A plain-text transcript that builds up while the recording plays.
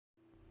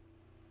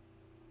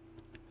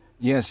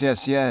Yes,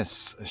 yes,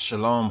 yes.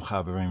 Shalom,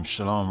 Chaverim.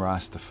 Shalom,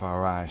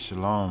 Rastafari.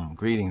 Shalom.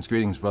 Greetings,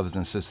 greetings, brothers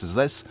and sisters.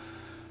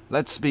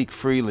 Let's speak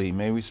freely.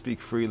 May we speak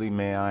freely.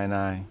 May I and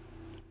I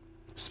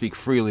speak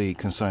freely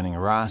concerning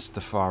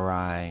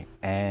Rastafari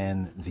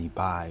and the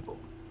Bible.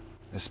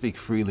 Let's speak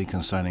freely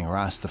concerning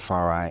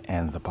Rastafari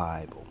and the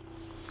Bible.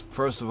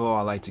 First of all,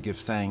 I'd like to give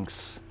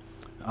thanks.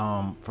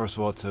 First of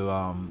all,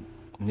 to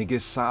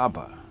Nigis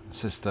Saba,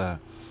 Sister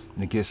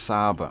Nigis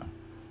Saba.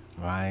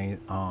 Right?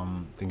 I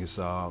think it's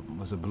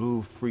was a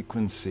Blue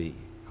Frequency.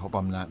 Hope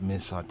I'm not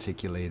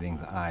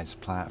misarticulating the eyes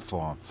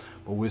platform,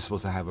 but we're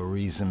supposed to have a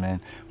reason, man.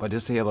 But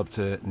just to hail up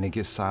to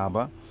Nigis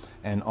Saba,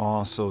 and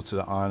also to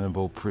the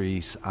Honorable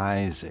Priest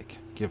Isaac.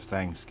 Give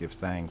thanks, give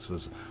thanks.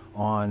 Was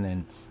on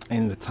and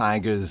in the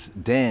Tiger's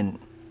Den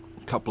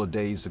a couple of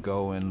days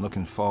ago, and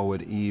looking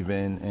forward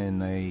even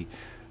in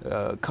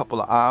a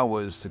couple of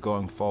hours to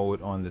going forward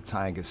on the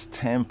Tiger's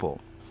Temple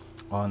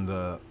on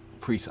the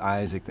Priest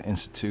Isaac, the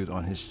Institute,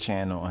 on his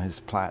channel, on his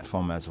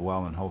platform as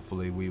well, and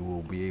hopefully we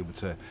will be able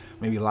to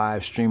maybe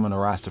live stream on the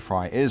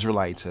Rastafari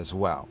Israelites as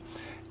well.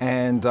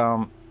 And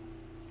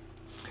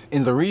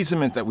in the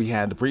reasonment that we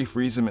had, the brief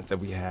reasonment that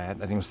we had, I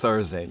think it was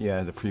Thursday,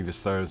 yeah, the previous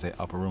Thursday,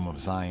 Upper Room of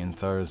Zion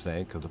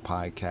Thursday, because the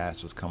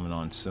podcast was coming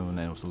on soon,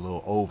 and it was a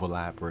little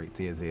overlap right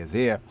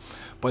there.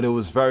 But it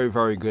was very,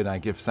 very good. I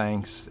give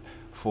thanks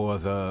for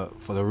the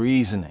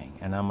reasoning,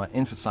 and I'm gonna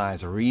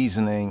emphasize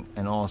reasoning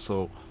and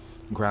also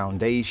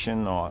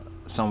groundation, or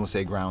some would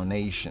say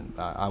groundation.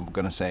 We're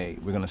gonna say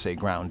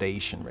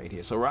groundation right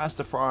here. So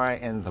Rastafari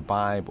and the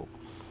Bible,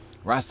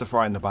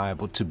 Rastafari and the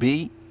Bible, to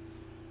be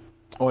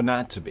or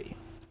not to be.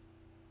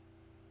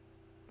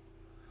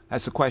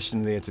 That's a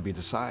question there to be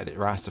decided.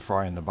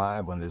 Rastafari and the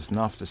Bible, and there's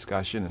enough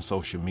discussion in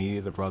social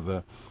media. The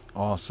brother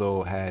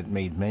also had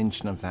made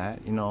mention of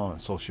that, on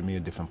social media,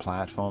 different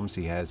platforms.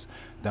 He has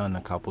done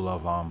a couple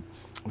of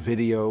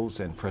videos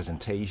and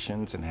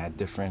presentations, and had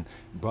different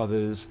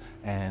brothers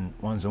and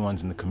ones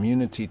in the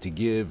community to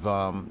give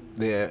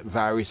their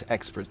various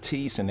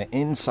expertise and their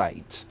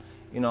insight,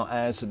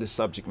 as to the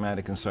subject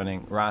matter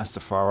concerning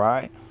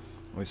Rastafari.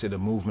 We say the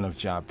movement of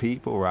Jah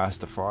people,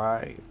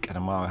 Rastafari,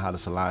 Kadamari Haile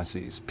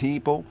Selassie's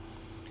people,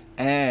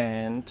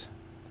 and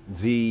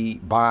the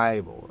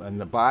Bible.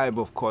 And the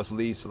Bible, of course,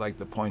 leads to like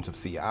the points of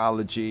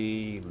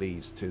theology,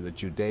 leads to the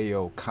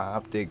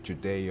Judeo-Coptic,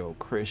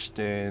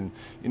 Judeo-Christian,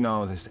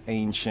 this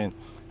ancient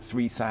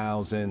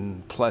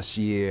 3,000 plus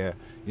year,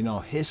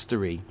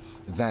 history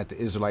that the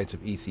Israelites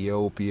of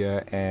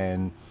Ethiopia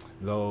and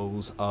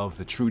those of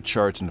the true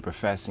church and the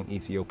professing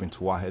Ethiopian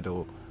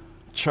Tewahedo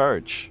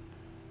church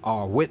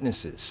are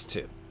witnesses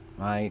to,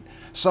 right?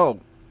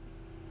 So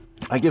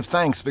I give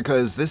thanks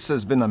because this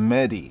has been a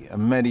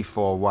medi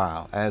for a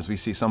while, as we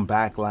see some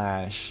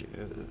backlash,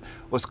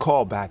 what's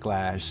called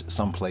backlash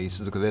some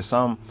places, because there's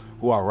some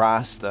who are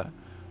Rasta,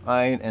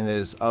 right? And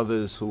there's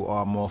others who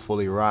are more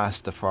fully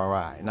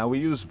Rastafari. Now we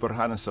use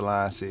Burhana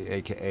Selassie,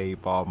 aka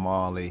Bob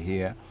Marley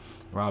here,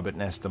 Robert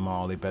Nesta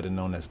Marley, better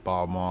known as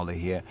Bob Marley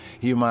here.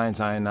 He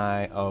reminds I and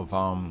I of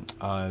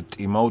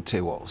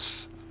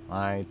Timotheos,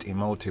 right?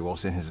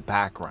 Timotheos in his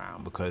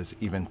background, because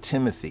even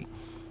Timothy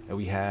that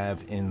we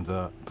have in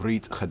the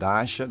Brit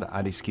Chadasha, the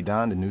Adis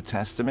Kidan, the New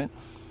Testament.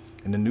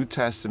 In the New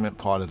Testament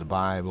part of the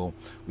Bible,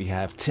 we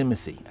have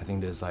Timothy. I think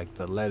there's like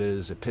the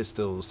letters,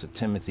 epistles to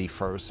Timothy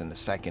first, and the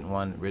second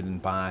one written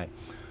by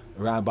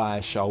Rabbi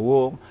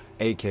Shaul,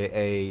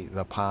 aka the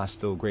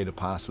apostle, great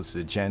apostle to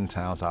the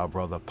Gentiles, our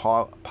brother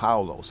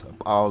Paulos.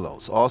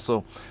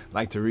 Also,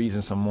 like to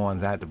reason some more on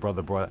that, the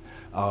brother brought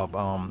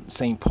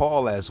St.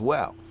 Paul as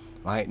well.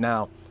 Right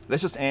now,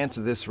 let's just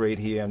answer this right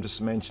here. I'm just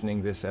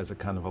mentioning this as a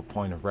kind of a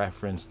point of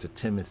reference to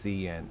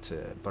Timothy and to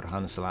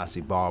Burhana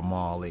Selassie Bob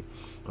Marley.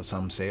 But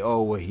some say,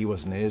 oh, well, he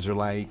wasn't an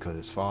Israelite because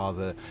his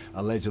father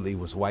allegedly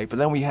was white. But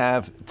then we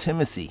have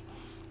Timothy,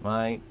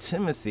 right?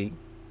 Timothy,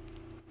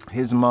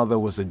 his mother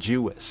was a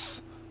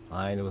Jewess,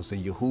 right? It was a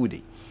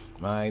Yehudi,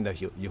 right? A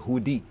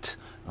Yehudit,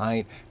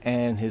 right?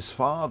 And his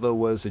father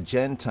was a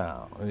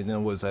Gentile,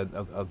 was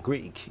a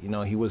Greek.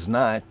 He was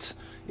not,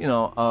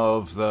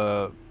 of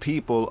the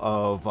people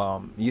of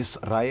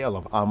Yisrael,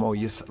 of Amo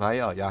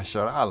Yisrael,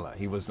 Yashar Allah.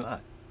 He was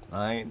not,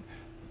 right?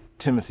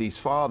 Timothy's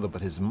father,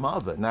 but his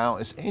mother. Now,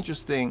 it's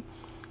interesting,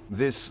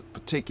 this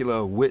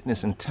particular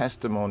witness and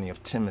testimony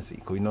of Timothy,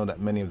 because we know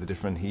that many of the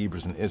different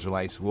Hebrews and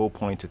Israelites will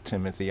point to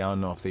Timothy. I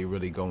don't know if they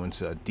really go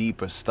into a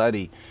deeper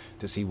study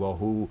to see, well,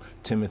 who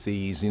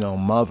Timothy's,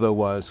 mother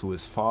was, who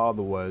his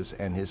father was,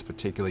 and his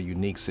particular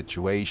unique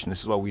situation.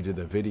 This is why we did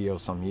a video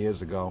some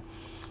years ago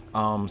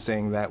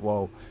saying that,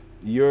 well,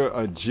 you're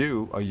a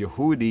Jew, a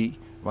Yehudi,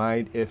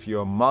 right, if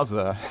your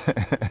mother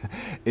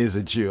is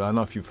a Jew. I don't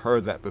know if you've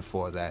heard that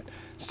before, that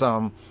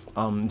some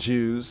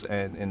Jews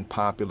and in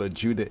popular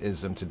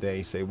Judaism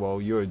today say,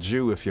 well, you're a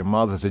Jew if your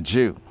mother's a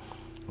Jew.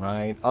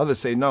 right? Others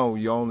say, no,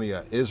 you're only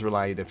an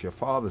Israelite if your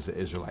father's an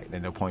Israelite.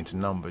 And they'll point to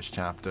Numbers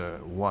chapter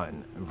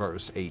 1,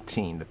 verse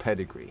 18, the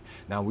pedigree.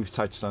 Now, we've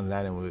touched on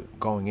that, and we're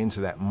going into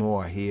that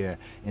more here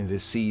in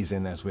this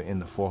season as we're in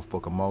the 4th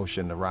book of Moshe,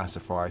 the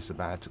Rastafari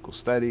Sabbatical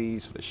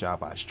Studies for the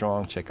Shabbat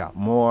Strong. Check out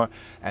more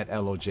at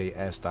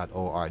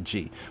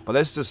lojs.org. But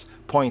let's just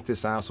point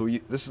this out. So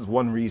this is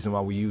one reason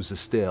why we use the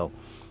still,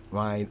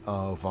 right,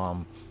 of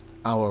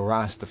our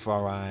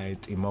Rastafari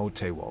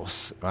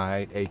Timotewos,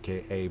 right,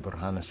 aka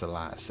Burhana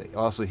Selassie.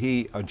 Also,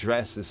 he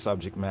addressed this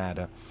subject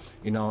matter,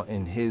 you know,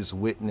 in his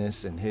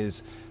witness and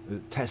his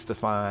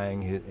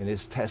testifying, in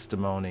his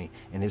testimony,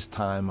 in his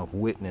time of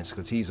witness,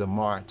 because he's a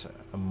martyr.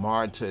 A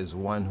martyr is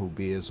one who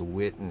bears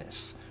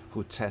witness,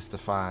 who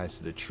testifies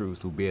to the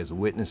truth, who bears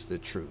witness to the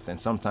truth. And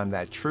sometimes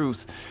that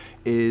truth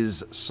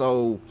is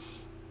so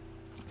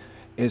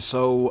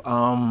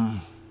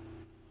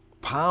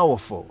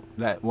powerful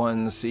that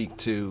one seek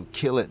to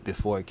kill it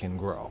before it can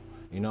grow.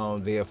 You know,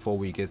 therefore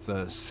we get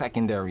the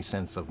secondary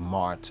sense of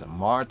martyr.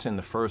 Martyr in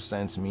the first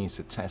sense means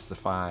to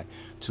testify,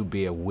 to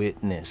bear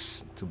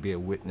witness, to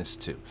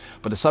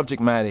But the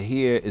subject matter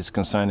here is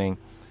concerning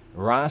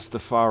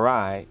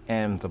Rastafari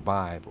and the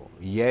Bible.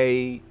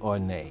 Yay or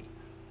nay,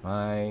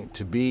 right?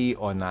 To be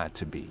or not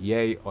to be,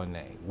 yay or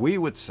nay. We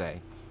would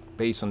say,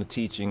 based on the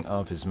teaching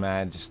of His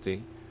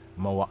Majesty,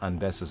 Moa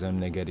Andesazem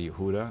Negedi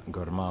Yehuda,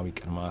 Gormawi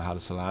Kerma Haile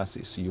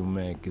Selassie,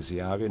 Siyume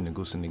Giziavia,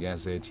 Negusa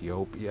Negaze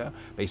Ethiopia,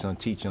 based on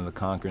teaching of the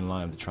conquering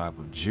line of the tribe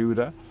of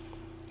Judah,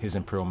 His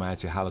Imperial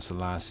Majesty Haile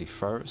Selassie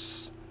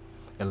first,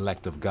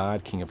 elect of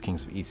God, King of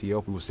Kings of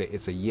Ethiopia, we would say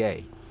it's a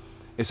yay.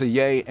 It's a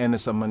yay, and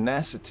it's a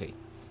monacity,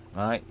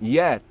 right?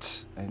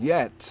 Yet,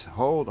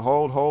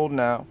 hold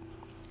now.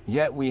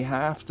 Yet we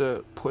have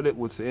to put it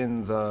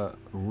within the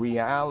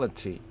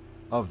reality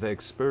of the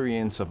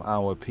experience of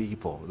our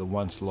people, the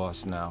once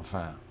lost, now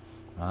found.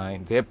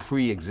 Right? Their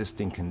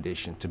pre-existing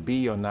condition, to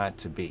be or not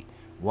to be.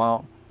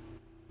 Well,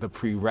 the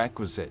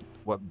prerequisite,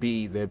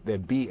 there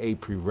be a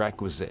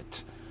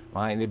prerequisite,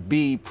 right? There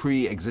be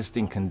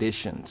pre-existing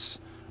conditions,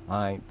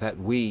 right, that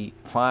we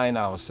find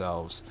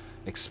ourselves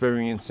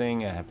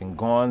experiencing and having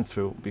gone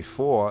through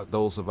before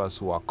those of us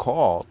who are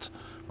called,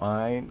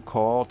 right?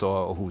 Called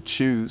or who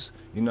choose,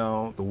 you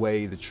know, the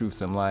way, the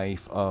truth, and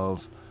life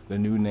of the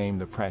new name,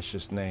 the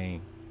precious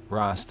name,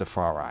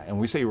 Rastafari. And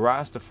we say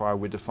Rastafari,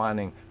 we're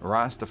defining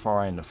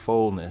Rastafari in the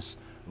fullness.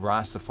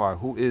 Rastafari,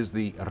 who is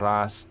the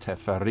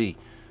Rastafari?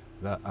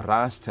 The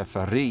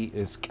Rastafari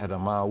is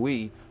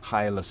Kedamawi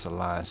Haile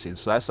Selassie.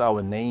 So that's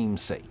our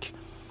namesake,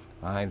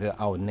 right?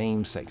 Our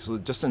namesake. So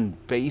just in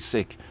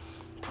basic,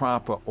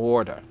 proper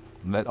order,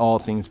 let all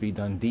things be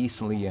done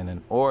decently and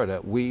in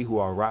order. We who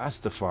are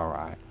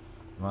Rastafari,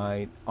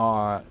 right,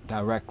 are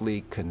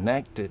directly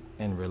connected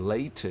and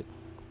related,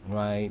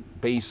 right,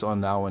 based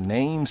on our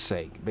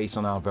namesake, based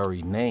on our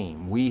very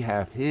name. We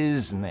have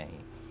His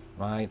name,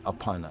 right,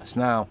 upon us.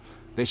 Now,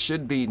 there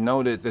should be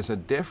noted there's a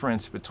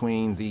difference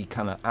between the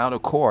kind of outer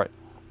court,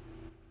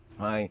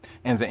 right,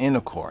 and the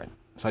inner court.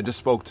 So I just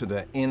spoke to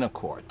the inner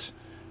court,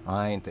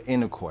 right, the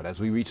inner court. As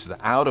we reach the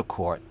outer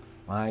court,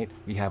 right,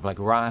 we have like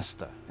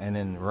Rasta, and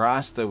in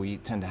Rasta we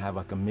tend to have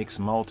like a mixed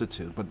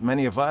multitude. But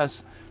many of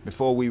us,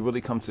 before we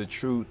really come to the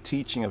true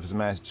teaching of His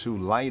Majesty, true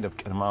light of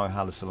Kedamawi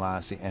Haile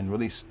Selassie, and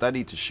really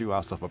study to show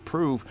ourselves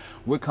approved,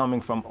 we're coming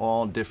from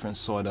all different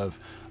sort of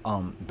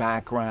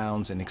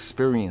backgrounds and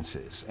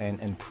experiences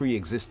and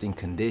pre-existing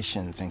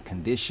conditions and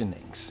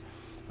conditionings,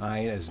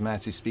 right? As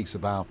Majesty speaks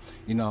about,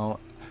 you know,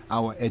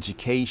 our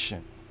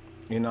education,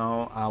 you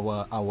know,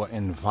 our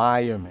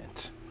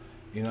environment,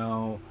 you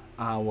know,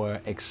 our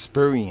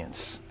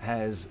experience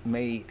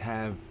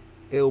have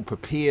ill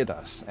prepared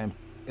us, and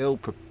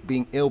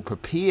being ill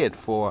prepared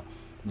for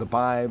the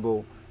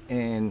Bible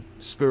in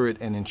spirit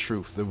and in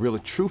truth, the real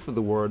truth of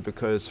the word.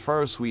 Because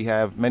first,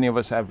 many of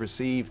us have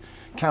received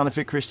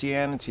counterfeit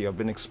Christianity, or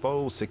been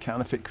exposed to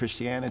counterfeit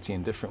Christianity,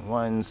 and different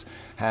ones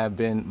have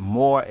been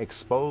more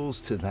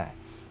exposed to that,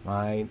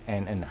 right,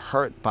 and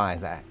hurt by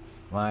that,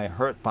 right,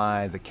 hurt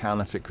by the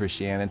counterfeit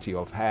Christianity,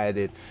 or have had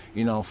it,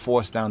 you know,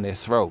 forced down their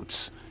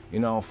throats, you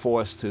know,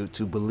 forced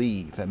to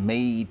believe, and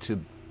made to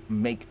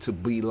make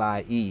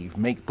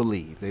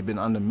believe. They've been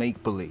under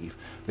make believe.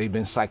 They've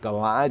been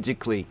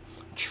psychologically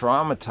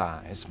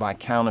traumatized by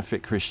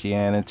counterfeit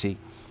Christianity,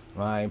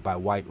 right? By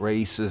white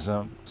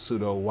racism,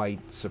 pseudo white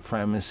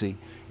supremacy,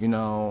 you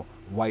know,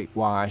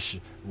 whitewash,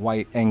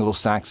 white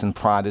Anglo-Saxon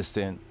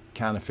Protestant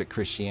counterfeit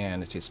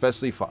Christianity,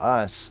 especially for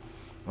us,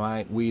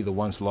 right? We, the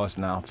once lost,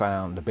 now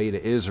found, the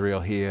Beta Israel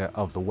here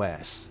of the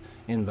West,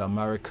 in the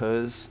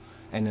Americas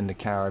and in the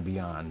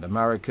Caribbean. The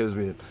Americas,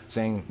 we're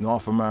saying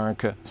North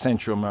America,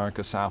 Central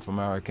America, South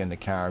America, and the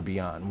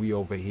Caribbean. We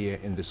over here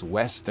in this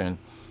Western,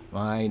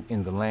 right,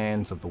 in the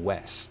lands of the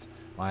West,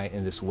 right,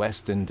 in this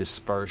Western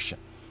dispersion,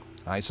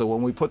 right? So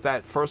when we put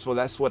that, first of all,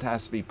 that's what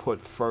has to be put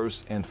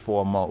first and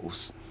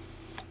foremost.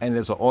 And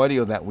there's an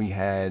audio that we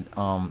had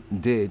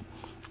did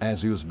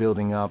as we was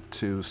building up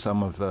to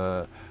some of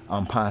the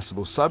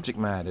possible subject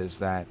matters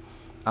that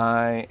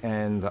I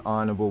and the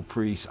Honorable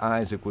Priest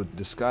Isaac would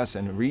discuss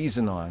and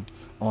reason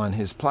on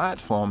his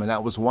platform, and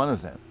that was one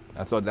of them.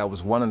 I thought that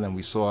was one of them.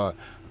 We saw a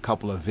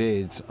couple of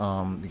vids.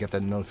 We get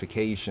that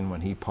notification when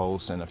he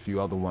posts, and a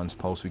few other ones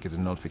post. We get the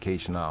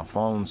notification on our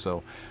phone,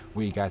 so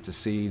we got to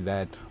see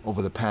that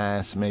over the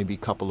past maybe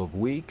couple of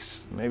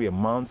weeks, maybe a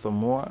month or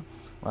more,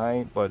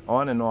 right? But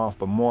on and off,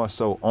 but more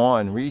so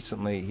on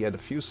recently, he had a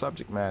few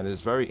subject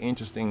matters, very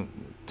interesting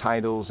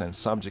titles and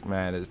subject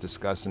matters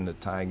discussing the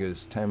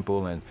Tiger's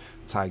Temple and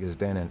Tiger's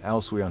Den and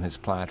elsewhere on his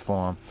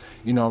platform,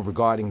 you know,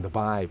 regarding the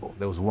Bible.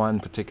 There was one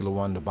particular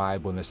one, the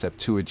Bible and the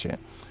Septuagint.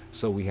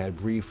 So we had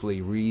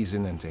briefly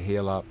reason and to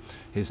heal up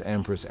his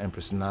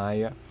Empress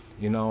Naya,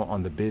 you know,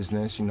 on the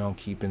business, you know,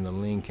 keeping the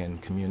link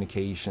and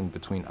communication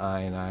between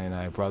I and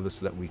I brothers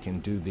so that we can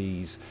do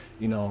these,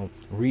 you know,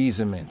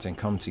 reasonments and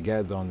come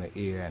together on the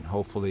air and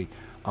hopefully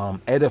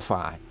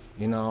edify,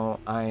 you know,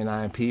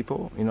 I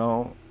people, you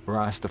know,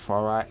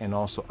 Rastafari and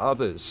also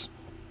others,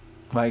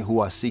 right, who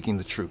are seeking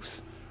the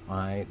truth,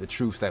 right, the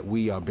truth that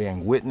we are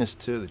bearing witness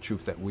to, the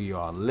truth that we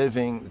are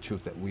living, the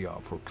truth that we are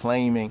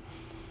proclaiming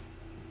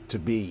to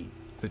be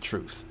the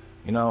truth.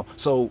 You know,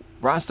 so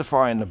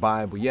Rastafari in the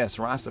Bible, yes,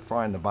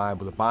 Rastafari in the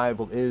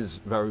Bible is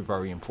very,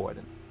 very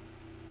important.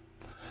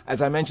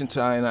 As I mentioned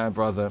to I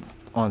brother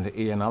on the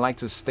air, and I like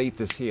to state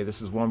this here,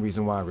 this is one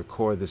reason why I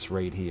record this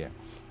right here,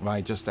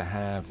 right, just to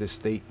have this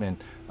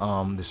statement,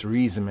 this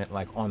reasonment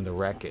like on the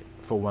record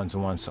for ones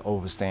and ones to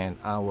understand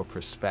our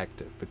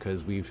perspective,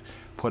 because we've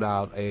put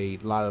out a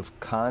lot of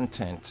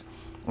content,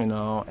 you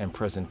know, and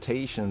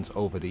presentations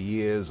over the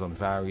years on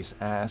various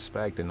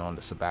aspects and on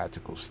the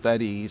sabbatical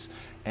studies,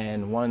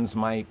 and ones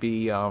might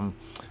be, how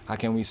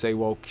can we say,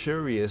 well,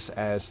 curious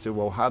as to,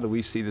 well, how do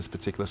we see this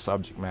particular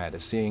subject matter,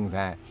 seeing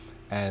that,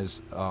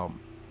 as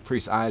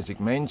Priest Isaac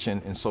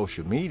mentioned, in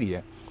social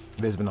media,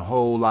 there's been a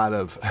whole lot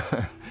of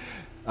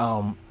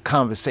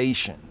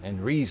conversation and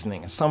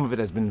reasoning, and some of it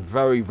has been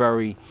very,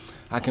 very,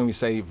 how can we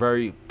say,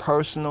 very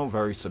personal,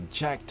 very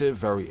subjective,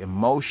 very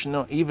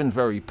emotional, even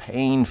very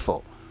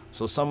painful.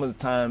 So some of the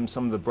time,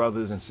 some of the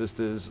brothers and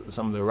sisters,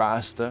 some of the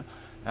Rasta,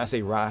 I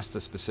say Rasta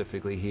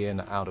specifically here in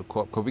the outer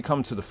court, because we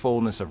come to the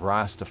fullness of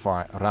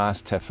Rastafari,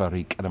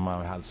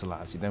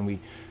 then we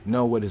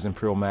know what His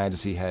Imperial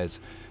Majesty has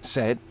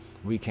said.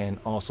 We can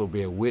also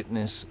bear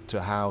witness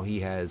to how he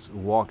has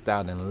walked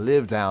out and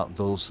lived out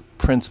those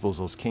principles,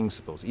 those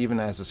principles, even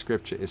as the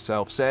scripture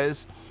itself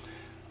says,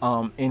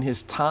 in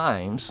his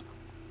times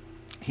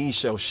he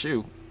shall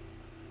shew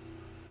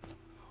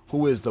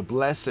who is the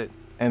blessed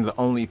and the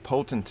only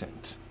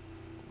potentate,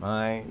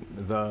 right?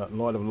 The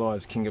Lord of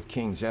Lords, King of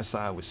Kings. Yes,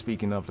 I was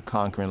speaking of the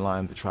conquering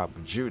Lion of the tribe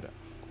of Judah.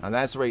 Now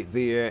that's right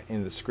there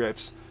in the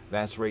scripts.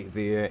 That's right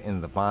there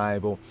in the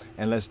Bible.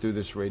 And let's do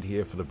this right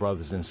here for the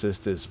brothers and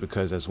sisters,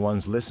 because as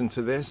ones listen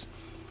to this,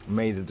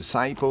 may the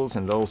disciples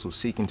and those who are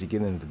seeking to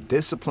get into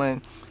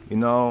discipline, you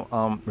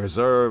know,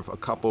 reserve a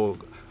couple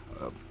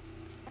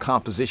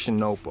composition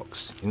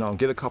notebooks, you know,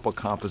 get a couple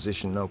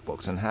composition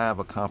notebooks and have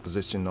a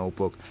composition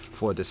notebook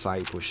for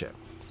discipleship,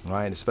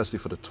 right? Especially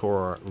for the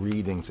Torah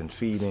readings and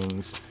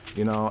feedings,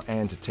 you know,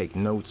 and to take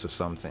notes of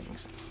some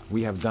things.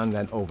 We have done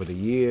that over the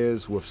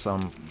years with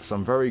some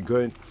very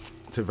good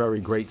to very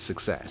great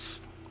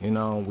success. You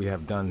know, we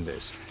have done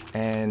this,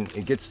 and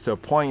it gets to a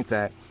point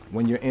that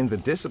when you're in the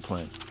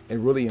discipline, it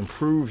really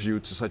improves you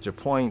to such a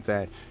point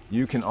that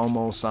you can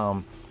almost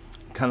kind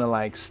of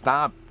like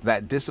stop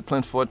that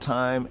discipline for a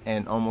time,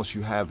 and almost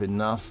you have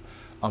enough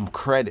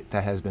credit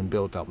that has been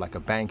built up, like a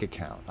bank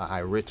account, a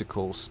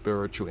hierarchical,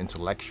 spiritual,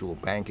 intellectual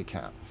bank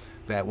account,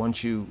 that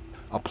once you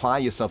apply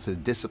yourself to the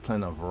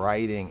discipline of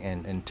writing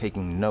and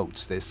taking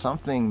notes, there's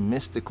something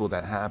mystical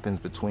that happens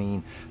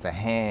between the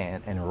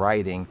hand and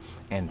writing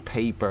and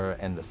paper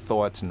and the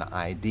thoughts and the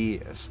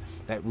ideas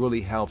that really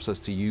helps us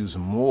to use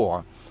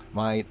more,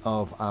 right,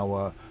 of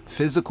our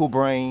physical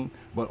brain,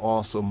 but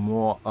also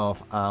more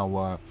of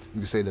our, you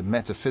could say, the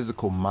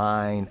metaphysical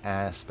mind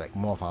aspect,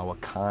 more of our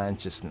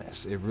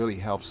consciousness. It really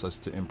helps us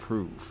to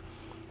improve,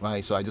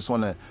 right? So I just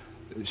want to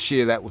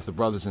share that with the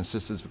brothers and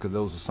sisters, because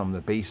those are some of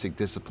the basic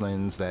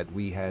disciplines that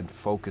we had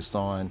focused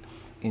on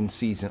in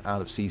season,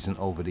 out of season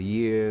over the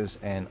years,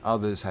 and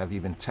others have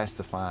even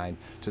testified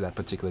to that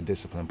particular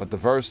discipline. But the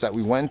verse that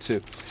we went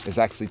to is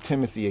actually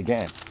Timothy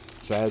again.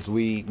 So as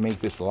we make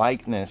this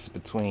likeness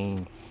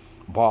between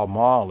Bob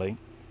Marley,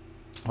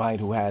 right,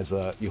 who has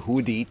a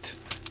Yehudit,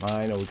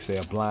 right, or we could say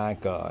a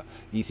black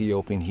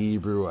Ethiopian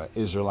Hebrew, or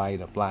Israelite,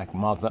 a black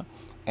mother,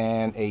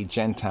 and a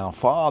Gentile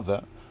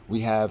father, we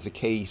have the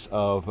case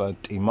of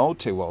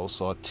Timotheos,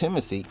 or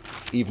Timothy,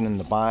 even in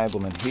the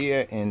Bible. And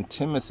here in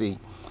Timothy,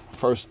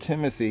 1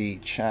 Timothy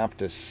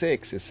chapter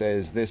 6, it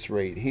says this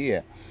right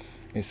here.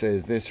 It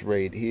says this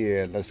right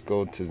here. Let's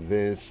go to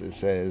this. It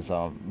says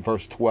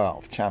verse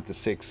 12, chapter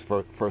 6,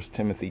 1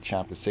 Timothy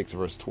chapter 6,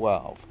 verse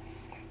 12.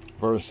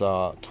 Verse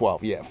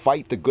 12, yeah.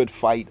 Fight the good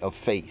fight of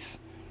faith,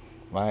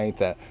 right?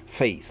 The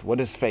faith. What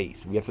is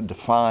faith? We have to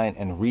define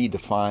and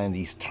redefine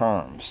these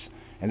terms.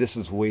 And this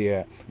is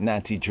where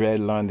Nati Dread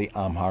learned the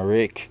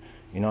Amharic,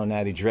 You know,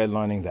 now they dread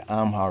learning the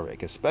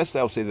Amharic. Especially,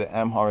 I would say the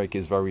Amharic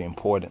is very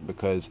important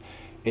because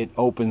it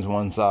opens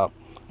one's up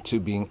to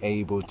being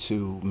able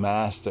to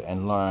master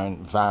and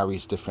learn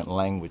various different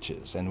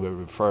languages. And we're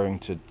referring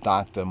to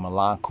Dr.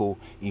 Malaku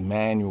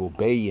Emmanuel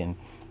Bayin,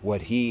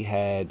 what he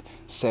had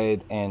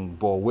said and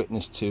bore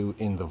witness to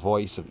in the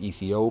Voice of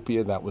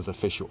Ethiopia. That was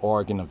official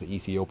organ of the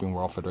Ethiopian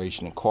World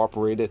Federation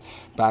Incorporated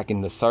back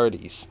in the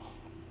 30s.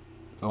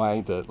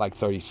 Right, like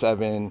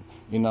 37,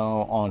 you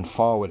know, on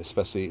forward,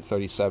 especially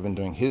 37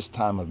 during his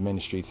time of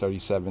ministry,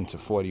 37 to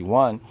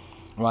 41,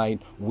 right,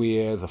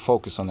 where the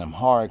focus on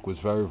Amharic was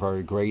very,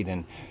 very great.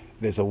 And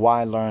there's a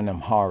Why Learn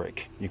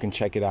Amharic. You can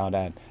check it out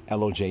at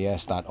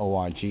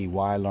lojs.org,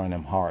 Why Learn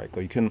Amharic.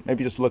 Or you can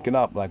maybe just look it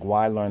up, like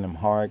Why Learn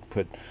Amharic,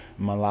 put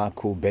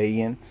Malaku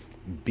Bayin,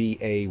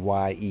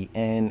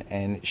 Bayen,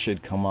 and it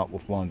should come up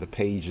with one of the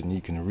pages, and you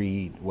can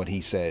read what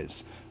he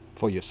says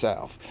for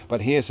yourself.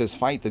 But here it says,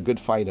 fight the good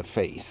fight of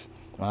faith,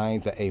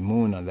 right? The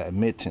emunah, the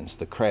admittance,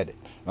 the credit,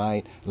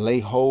 right? Lay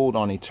hold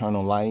on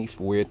eternal life,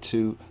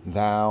 whereto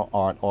thou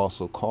art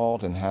also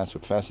called, and hast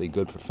professed a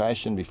good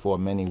profession before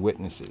many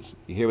witnesses.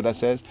 You hear what that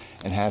says?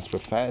 And has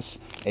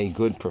professed a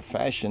good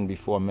profession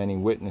before many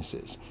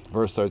witnesses.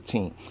 Verse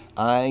 13,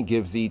 I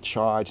give thee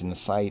charge in the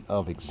sight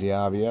of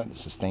Xavier, the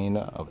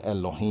sustainer of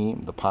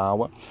Elohim, the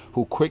power,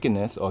 who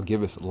quickeneth or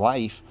giveth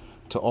life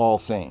to all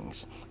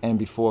things, and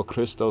before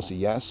Christos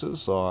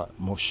Jesus, or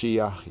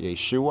Moshiach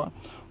Yeshua,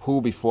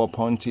 who before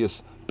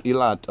Pontius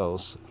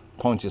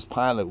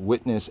Pilate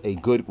witnessed a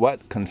good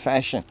what?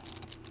 Confession.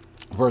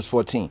 Verse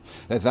 14,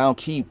 that thou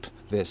keep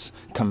this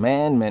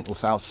commandment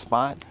without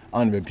spot,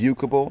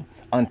 unrebukable,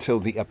 until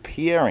the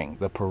appearing,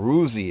 the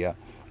parousia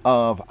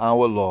of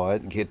our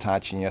Lord,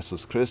 Getachin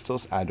Jesus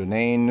Christos,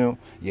 Adonenu,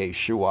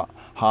 Yeshua,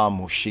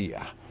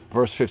 HaMoshiach.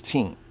 Verse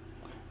 15,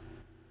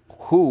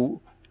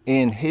 who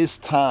in his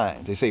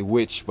time, they say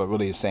which, but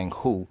really it's saying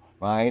who,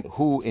 right?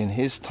 Who in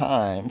his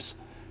times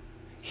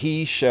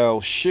he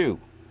shall shew,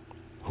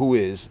 who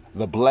is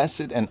the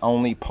blessed and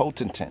only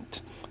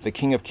potentate, the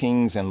King of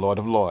kings and Lord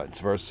of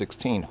lords. Verse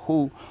 16,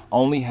 who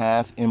only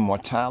hath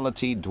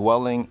immortality,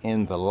 dwelling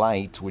in the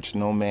light, which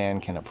no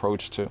man can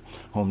approach to,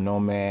 whom no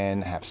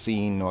man hath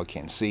seen nor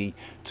can see,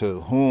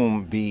 to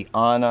whom be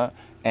honor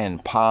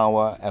and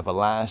power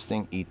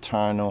everlasting,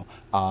 eternal.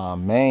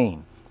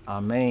 Amen.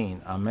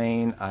 Amen.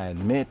 Amen. I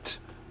admit,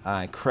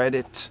 I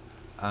credit,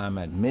 I'm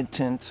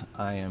admittant,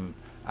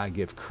 I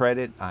give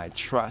credit, I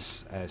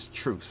trust as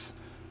truth.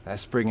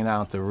 That's bringing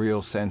out the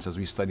real sense as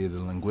we study the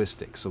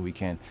linguistics, so we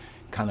can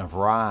kind of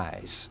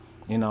rise,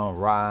 you know,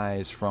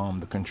 rise from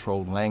the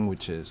controlled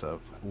languages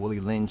of Willie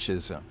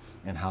Lynchism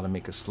and How to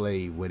Make a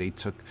Slave, where they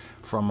took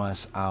from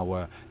us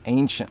our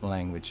ancient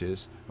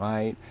languages,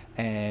 right,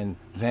 and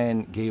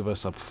then gave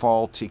us a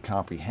faulty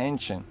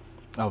comprehension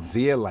of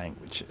their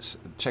languages.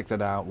 Check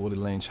that out, Willie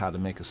Lynch, How to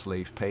Make a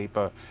Slave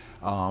paper.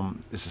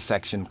 It's a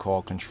section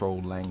called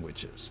Controlled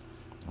Languages.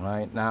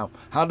 Right? Now,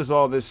 how does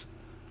all this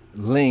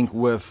link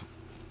with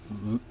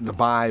the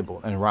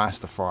Bible and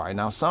Rastafari?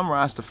 Now, some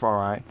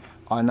Rastafari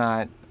are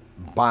not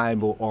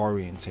Bible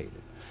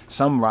orientated.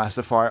 Some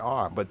Rastafari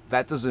are, but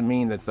that doesn't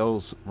mean that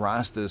those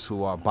Rastas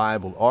who are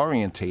Bible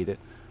orientated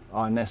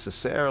are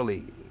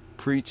necessarily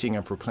preaching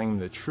and proclaiming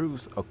the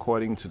truth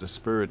according to the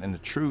spirit and the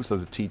truth of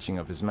the teaching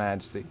of His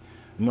Majesty,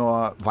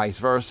 nor vice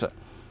versa.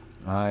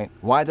 All right?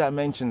 Why did I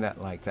mention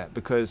that like that?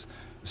 Because,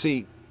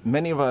 see,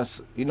 many of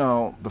us, you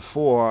know,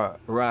 before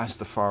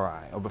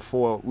Rastafari, or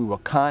before we were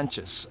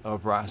conscious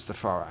of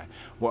Rastafari,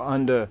 were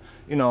under,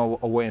 you know,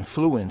 or were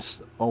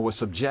influenced or were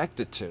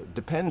subjected to.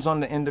 Depends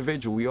on the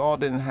individual. We all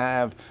didn't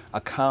have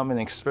a common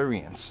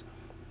experience.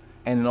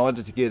 And in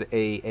order to get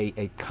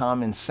a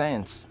common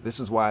sense, this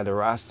is why the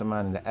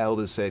Rastaman and the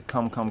elders said,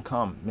 come, come,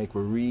 come, make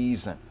we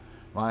reason,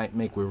 right?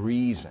 Make we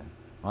reason,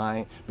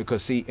 right?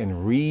 Because see,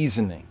 in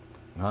reasoning,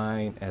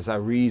 right, as I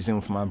reason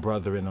with my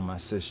brother and my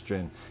sister,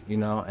 and you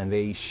know, and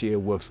they share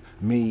with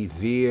me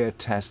their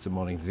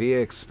testimony,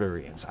 their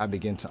experience, I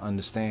begin to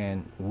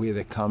understand where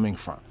they're coming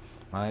from.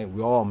 Right,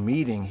 we're all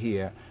meeting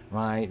here,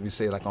 right? We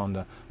say like on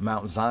the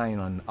Mount Zion,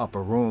 on the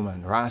upper room,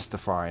 and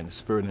Rastafari, and the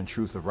spirit and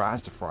truth of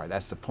Rastafari.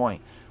 That's the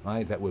point,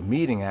 right, that we're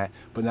meeting at.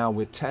 But now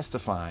we're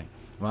testifying,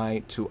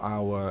 right, to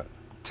our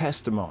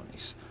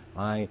testimonies,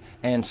 right?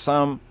 And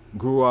some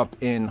grew up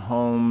in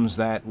homes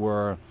that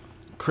were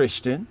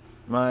Christian,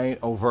 right,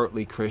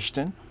 overtly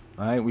Christian,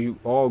 right? We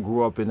all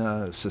grew up in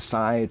a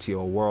society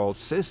or world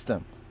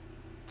system,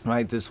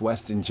 right, this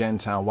Western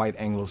Gentile, white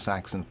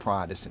Anglo-Saxon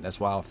Protestant. That's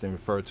why I often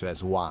refer to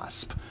as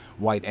WASP,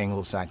 white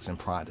Anglo-Saxon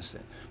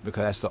Protestant,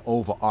 because that's the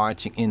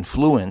overarching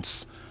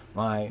influence,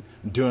 right,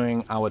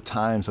 during our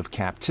times of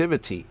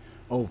captivity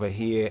over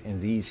here in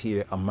these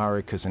here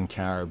Americas and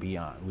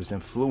Caribbean. It was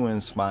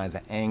influenced by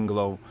the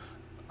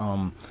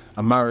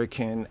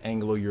Anglo-American,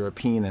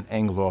 Anglo-European, and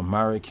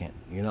Anglo-American,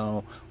 you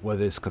know,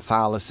 whether it's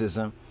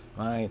Catholicism,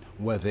 right,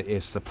 whether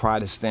it's the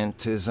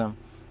Protestantism,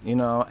 you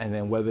know, and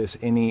then whether it's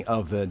any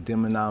of the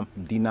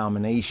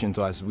denominations,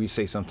 or as we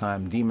say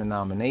sometimes,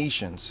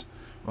 denominations,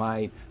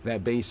 right,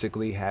 that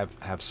basically have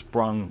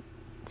sprung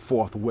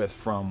forthwith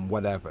from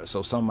whatever.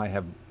 So some might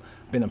have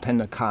been a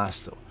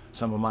Pentecostal.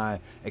 Some of my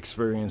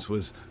experience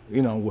was,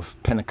 with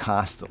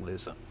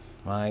Pentecostalism,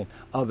 right?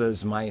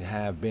 Others might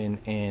have been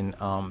in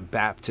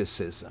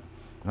Baptism,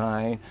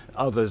 right?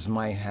 Others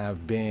might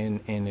have been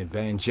in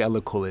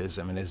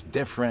evangelicalism, and there's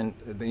different,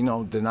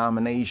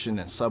 denomination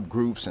and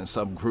subgroups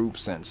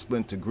and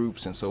splinter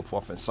groups and so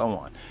forth and so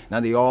on. Now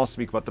they all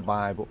speak about the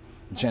Bible,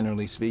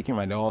 generally speaking,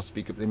 right? They all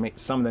speak.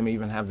 Some of them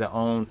even have their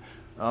own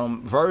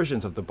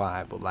versions of the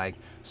Bible, like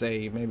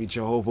say maybe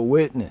Jehovah's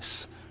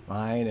Witness,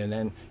 right? And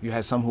then you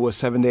have some who are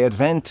Seventh-day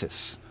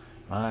Adventists,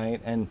 right?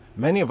 And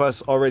many of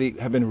us already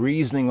have been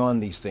reasoning on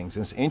these things.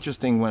 And it's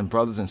interesting when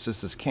brothers and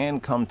sisters can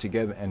come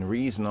together and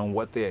reason on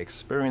what their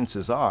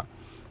experiences are,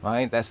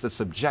 right? That's the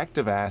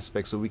subjective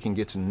aspect, so we can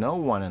get to know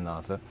one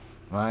another,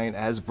 right,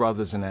 as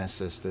brothers and as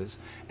sisters.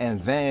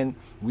 And then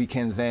we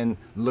can then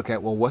look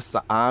at, well, what's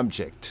the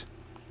object,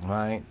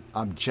 right?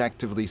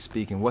 Objectively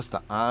speaking, what's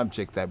the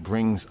object that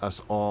brings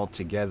us all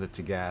together?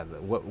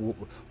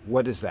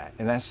 What is that?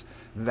 And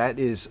that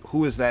is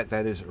who is that?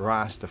 That is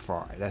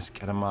Rastafari. That's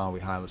Kadamawi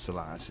Haile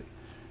Selassie.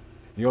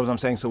 You know what I'm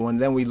saying? So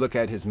then we look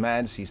at His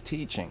Majesty's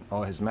teaching,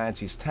 or His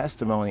Majesty's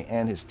testimony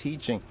and his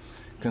teaching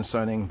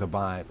concerning the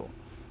Bible,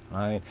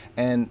 right?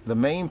 And the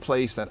main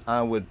place that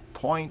I would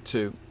point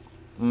to,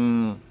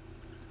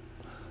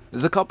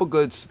 there's a couple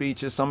good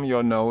speeches. Some of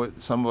y'all know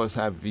it. Some of us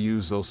have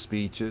used those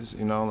speeches.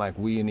 Like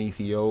we in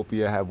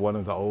Ethiopia have one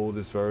of the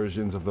oldest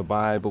versions of the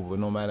Bible, but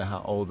no matter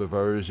how old the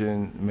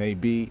version may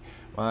be,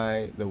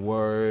 right, the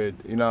word,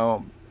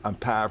 I'm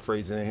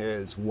paraphrasing it here,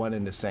 it's one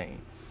and the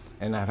same.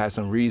 And I've had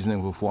some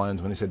reasoning with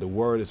ones when they said the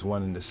word is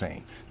one and the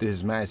same. Does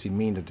His Majesty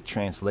mean that the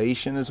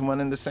translation is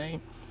one and the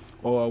same?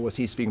 Or was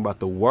he speaking about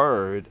the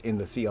word in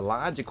the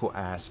theological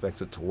aspects,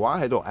 the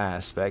Tawahido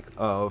aspect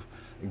of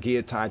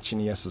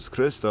Giyatachin Jesus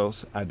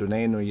Christos,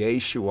 Adonenu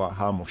Yeshua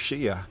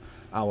HaMoshiach,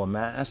 our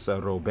Master,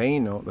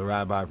 Robeno, the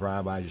Rabbi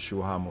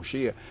Yeshua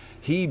HaMoshiach,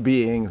 He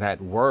being that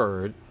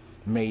word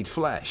made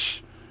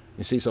flesh.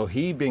 You see, so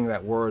He being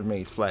that word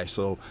made flesh.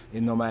 So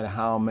no matter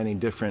how many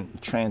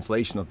different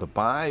translations of the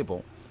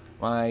Bible,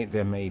 right,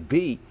 there may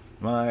be,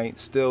 right,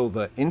 still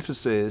the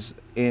emphasis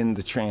in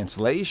the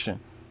translation,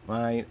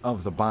 right,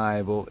 of the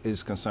Bible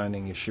is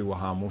concerning Yeshua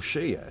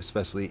HaMoshiach,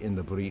 especially in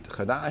the Brit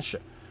Chadasha,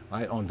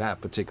 right, on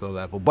that particular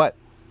level. But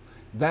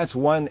that's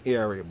one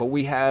area. But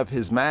we have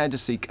His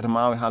Majesty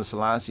Kadamawi Haile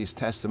Selassie's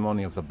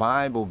testimony of the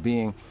Bible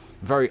being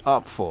very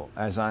upful,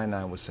 as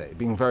I would say,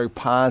 being very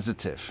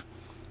positive,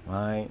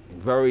 right?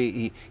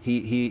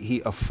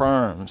 He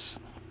affirms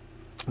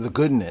the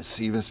goodness.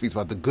 He even speaks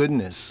about the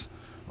goodness,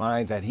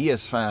 right, that he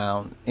has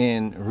found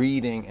in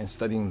reading and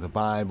studying the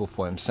Bible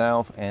for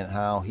himself, and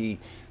how he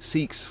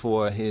seeks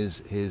for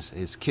his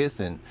kith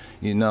and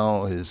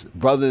his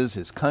brothers,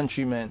 his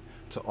countrymen,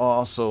 to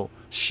also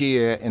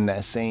share in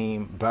that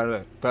same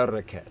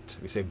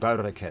barakat. We say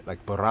barakat,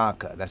 like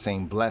baraka, that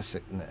same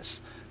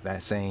blessedness,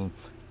 that same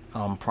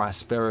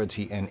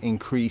prosperity and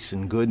increase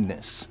in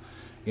goodness,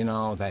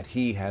 that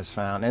he has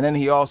found. And then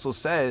he also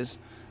says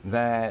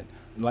that,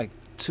 like,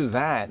 to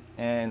that,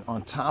 and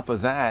on top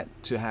of that,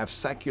 to have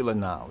secular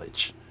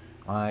knowledge,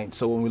 right?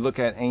 So when we look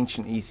at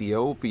ancient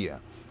Ethiopia,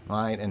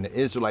 right, and the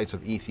Israelites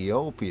of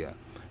Ethiopia,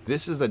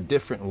 this is a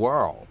different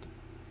world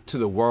to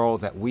the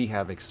world that we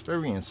have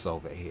experienced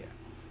over here,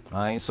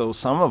 right? So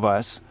some of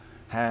us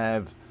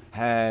have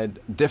had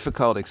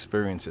difficult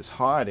experiences,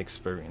 hard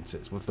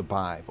experiences with the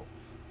Bible,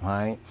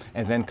 right?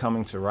 And then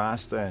coming to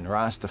Rasta and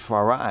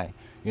Rastafari,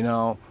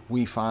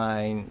 we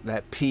find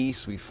that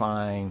peace, we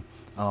find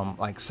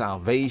like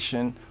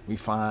salvation, we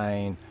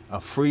find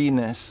a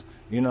freeness,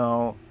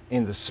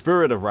 in the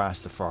spirit of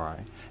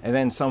Rastafari. And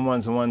then some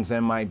ones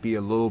then might be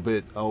a little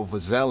bit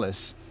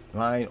overzealous,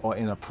 right, or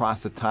in a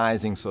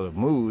proselytizing sort of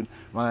mood,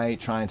 right,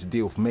 trying to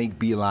deal with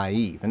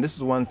make-believe. And this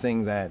is one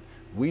thing that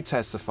we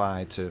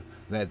testify to,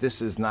 that this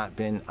has not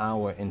been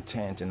our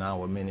intent in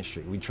our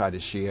ministry. We try to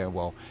share,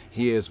 well,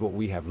 here's what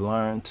we have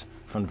learned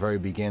from the very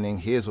beginning.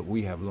 Here's what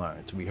we have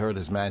learned. We heard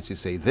His Majesty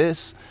say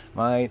this,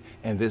 right,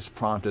 and this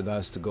prompted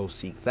us to go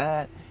seek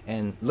that.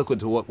 And look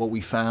at what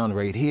we found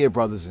right here,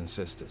 brothers and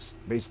sisters.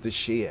 Basically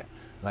share,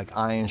 like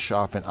iron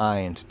sharpen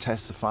iron, to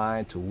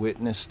testify, to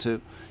witness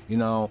to,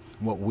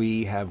 what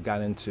we have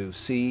gotten to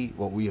see,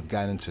 what we have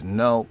gotten to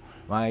know,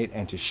 right,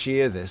 and to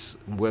share this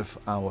with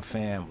our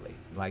family.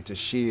 Like to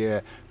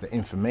share the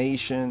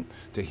information,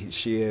 to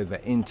share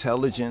the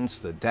intelligence,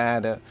 the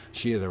data,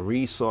 share the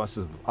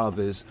resources of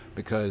others,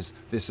 because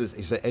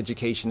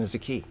education is the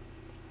key.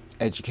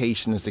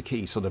 Education is the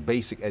key. So the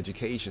basic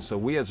education. So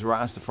we as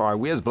Rastafari,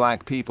 we as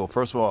black people,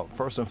 first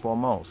and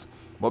foremost,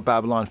 what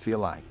Babylon feel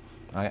like?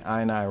 I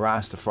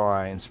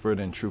Rastafari in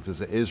spirit and truth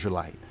is an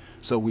Israelite.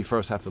 So we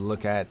first have to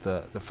look at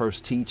the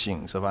first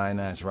teachings of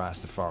as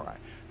Rastafari.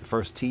 The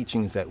first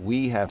teachings that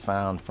we have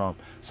found from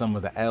some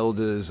of the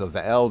elders of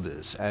the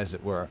elders, as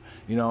it were,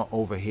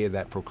 over here,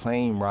 that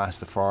proclaim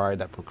Rastafari,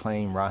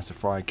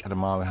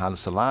 Kadamawi Haile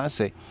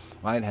Selassie,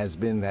 right, has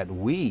been that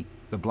we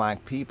the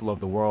black people of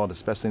the world,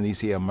 especially in these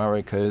here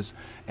Americas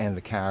and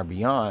the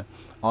Caribbean,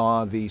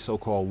 are the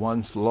so-called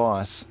once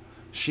lost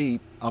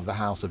sheep of the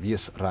house of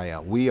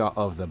Israel. We are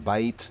of the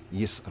Beit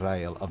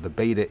Yisrael, of the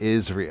Beta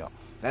Israel.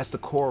 That's the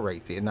core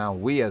right there. Now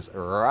we as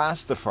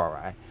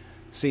Rastafari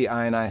see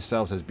I and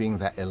ourselves as being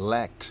that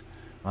elect,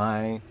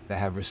 right, that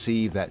have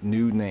received that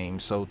new name.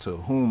 So to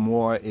whom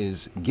more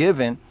is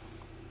given,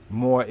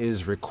 more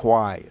is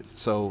required.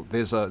 So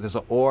there's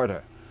an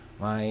order,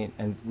 right?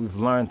 And we've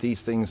learned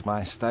these things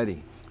by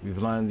study. We've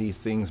learned these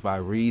things by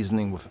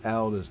reasoning with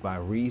elders, by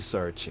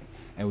researching.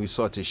 And we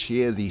sought to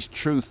share these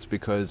truths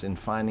because in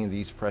finding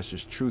these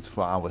precious truths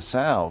for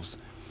ourselves,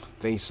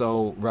 they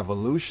so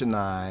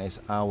revolutionize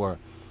our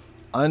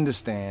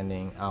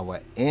understanding, our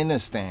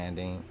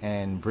understanding,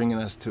 and bringing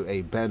us to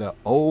a better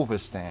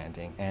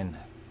overstanding and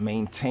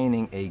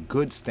maintaining a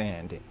good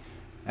standing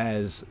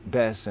as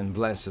best and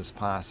blessed as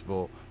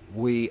possible.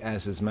 We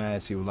as His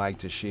Majesty would like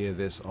to share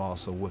this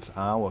also with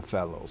our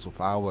fellows, with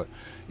our,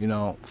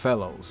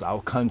 fellows,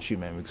 our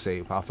countrymen, we could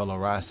say, with our fellow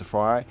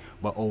Rastafari,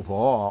 but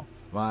overall,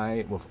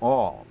 right, with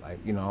all,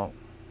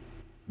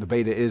 the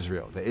Beta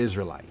Israel, the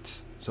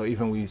Israelites. So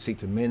even we seek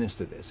to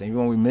minister this, and even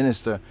when we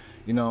minister,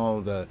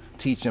 the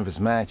teaching of His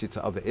Majesty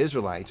to other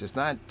Israelites, it's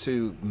not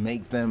to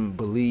make them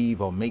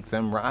believe or make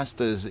them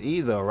Rastas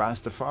either,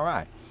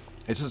 Rastafari.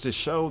 It's just to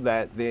show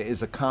that there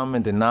is a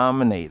common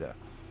denominator,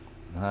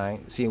 right?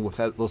 See, with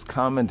those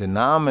common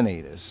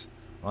denominators,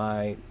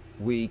 right,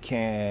 we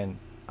can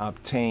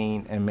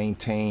obtain and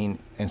maintain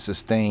and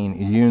sustain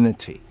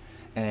unity.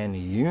 And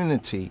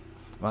unity,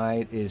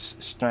 right, is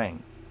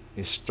strength.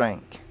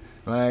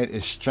 Right,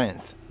 is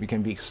strength. We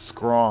can be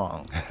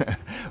strong.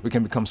 We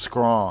can become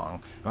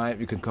strong, right?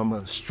 We can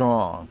become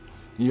strong.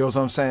 You know what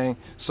I'm saying?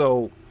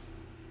 So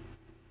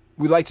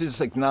we like to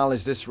just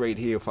acknowledge this right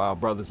here for our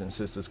brothers and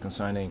sisters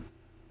concerning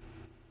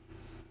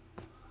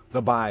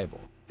the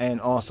Bible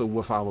and also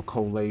with our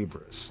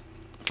co-laborers.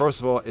 First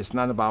of all, it's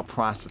not about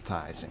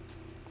proselytizing,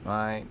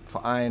 right?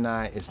 For I and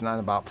I, it's not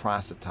about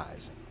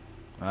proselytizing,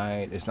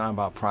 right? It's not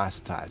about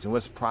proselytizing.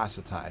 What's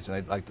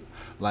proselytizing?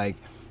 Like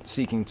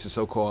seeking to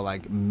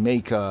so-called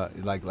make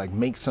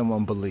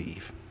someone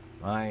believe,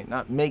 right?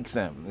 Not make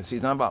them. See,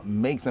 it's not about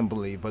make them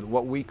believe, but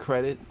what we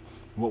credit,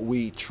 what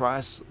we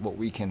trust, what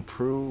we can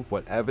prove,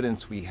 what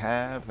evidence we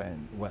have,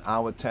 and what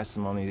our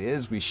testimony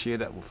is, we share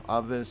that with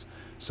others.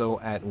 So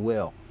at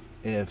will,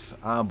 if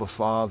Abba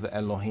Father,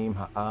 Elohim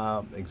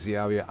Ha'ab,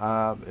 Exariah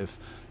Ab, if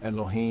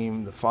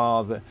Elohim the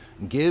Father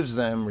gives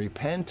them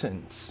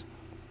repentance,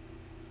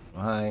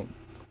 right?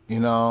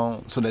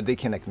 So that they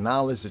can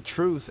acknowledge the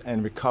truth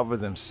and recover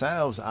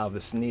themselves out of the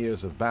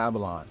snares of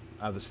Babylon,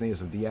 out of the snares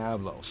of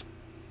Diablos.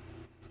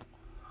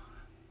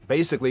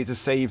 Basically to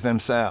save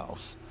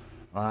themselves,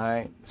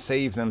 right?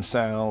 Save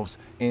themselves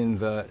in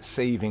the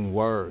saving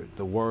word,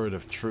 the word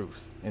of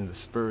truth, in the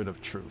spirit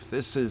of truth.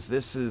 This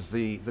is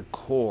the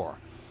core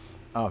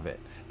of it.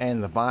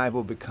 And the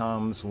Bible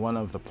becomes one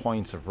of the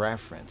points of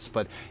reference.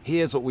 But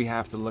here's what we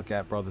have to look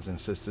at, brothers and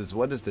sisters.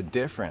 What is the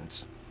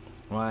difference,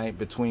 right,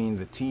 between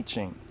the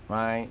teaching,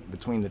 right,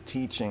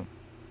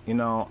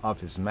 of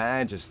His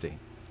Majesty,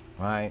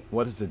 right?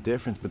 What is the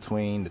difference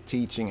between the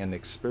teaching and the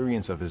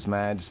experience of His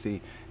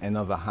Majesty and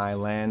of the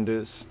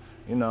Highlanders,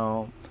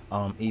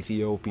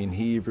 Ethiopian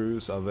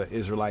Hebrews, of the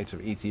Israelites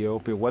of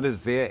Ethiopia? What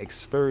is their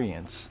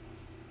experience?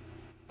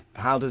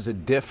 How does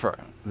it differ?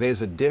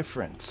 There's a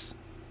difference,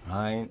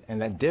 right? And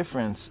that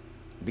difference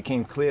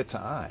became clear to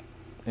I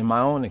in my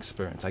own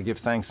experience. I give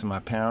thanks to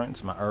my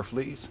parents, my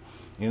earthlies,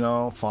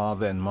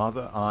 father and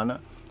mother, honor,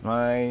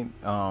 right?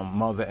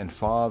 Mother and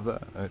father,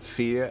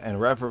 fear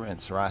and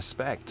reverence,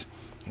 respect.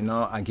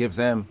 I give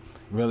them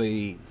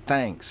really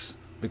thanks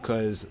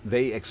because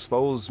they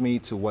exposed me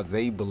to what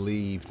they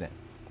believed in,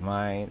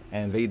 right?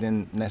 And they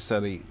didn't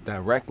necessarily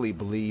directly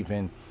believe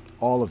in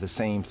all of the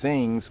same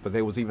things, but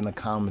there was even a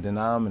common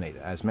denominator.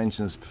 As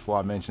mentioned before,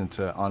 I mentioned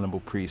to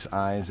Honorable Priest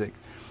Isaac,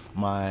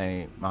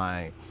 my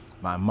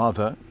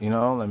mother,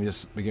 let me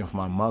just begin with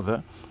my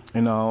mother.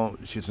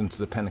 She was into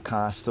the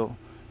Pentecostal,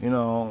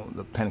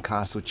 the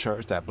Pentecostal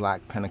church, that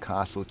black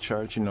Pentecostal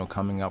church,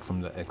 coming up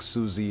from the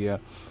Exousia,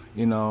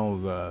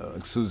 the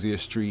Exousia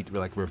Street,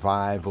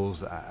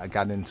 revivals. I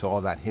got into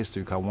all that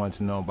history because I wanted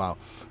to know about,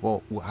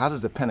 well, how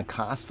does the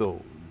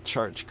Pentecostal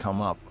church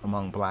come up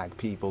among black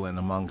people and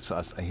amongst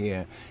us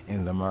here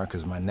in the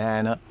Americas? My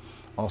Nana,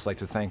 also like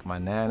to thank my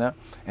Nana,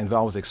 and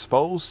I was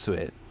exposed to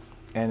it,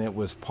 and it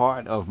was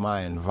part of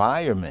my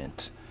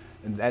environment.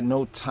 At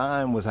no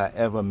time was I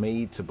ever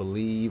made to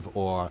believe,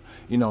 or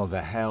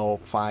the hell,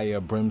 fire,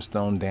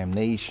 brimstone,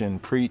 damnation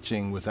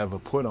preaching was ever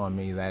put on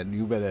me that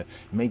you better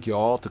make your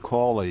altar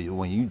call, or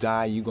when you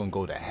die you're gonna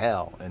go to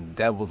hell and the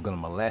devil's gonna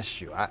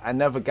molest you. I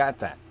never got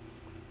that,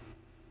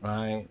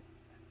 right?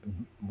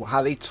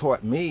 How they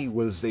taught me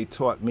was they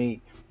taught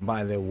me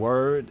by their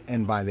word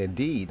and by their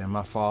deed. And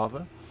my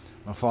father,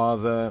 My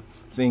father,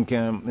 I think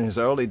in his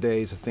early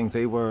days, I think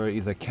they were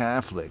either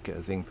Catholic.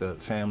 I think the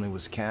family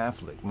was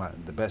Catholic.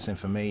 The best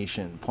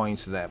information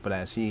points to that. But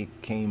as he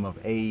came of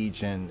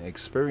age and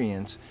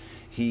experience,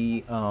 he,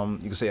 you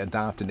could say,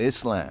 adopted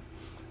Islam.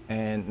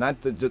 And not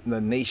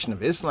the Nation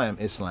of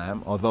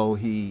Islam, although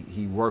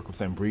he worked with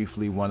them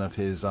briefly. One of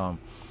his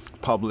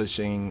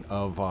publishing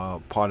of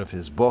part of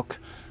his book,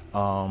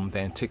 The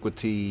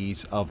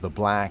Antiquities of the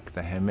Black,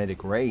 the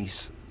Hamitic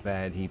Race,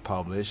 that he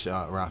published,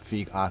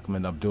 Rafiq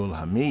Ahmed Abdul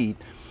Hamid,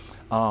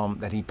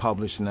 that he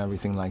published and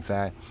everything like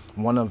that.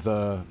 One of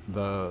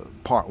the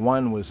part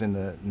one was in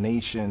the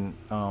Nation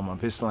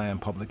of Islam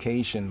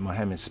publication,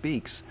 Muhammad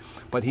Speaks,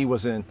 but he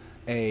wasn't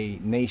a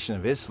Nation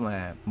of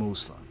Islam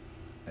Muslim.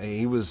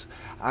 He was,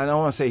 I don't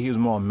want to say he was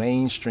more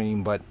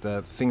mainstream, but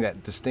the thing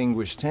that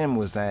distinguished him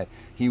was that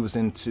he was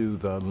into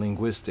the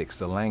linguistics,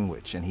 the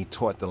language, and he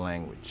taught the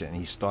language, and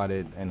he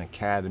started an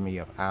Academy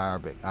of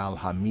Arabic,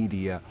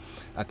 Al-Hamidiya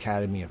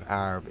Academy of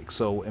Arabic.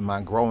 So in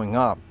my growing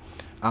up,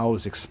 I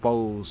was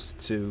exposed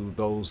to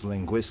those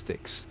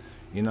linguistics,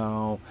 you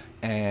know,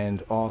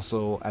 and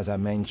also, as I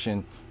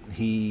mentioned,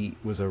 he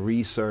was a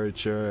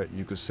researcher,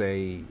 you could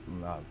say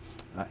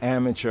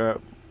amateur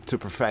to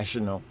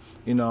professional,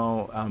 you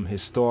know,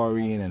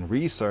 historian and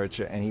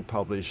researcher, and he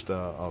published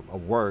a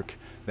work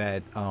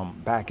that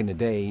back in the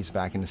days,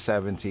 back in the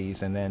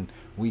 70s, and then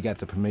we got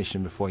the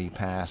permission before he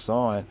passed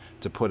on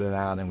to put it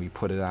out, and we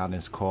put it out, and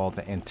it's called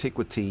The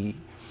Antiquity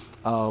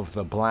of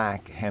the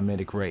Black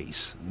Hamitic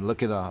Race.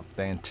 Look it up,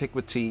 The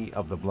Antiquity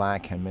of the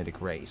Black Hamitic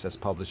Race. That's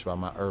published by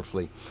my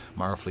earthly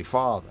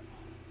father.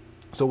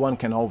 So one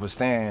can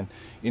understand,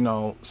 you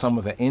know, some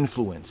of the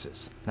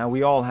influences. Now,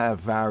 we all have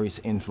various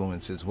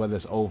influences, whether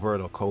it's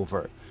overt or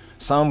covert.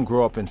 Some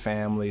grew up in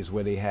families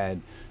where they had,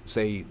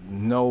 say,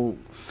 no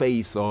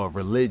faith or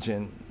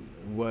religion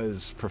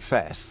was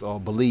professed or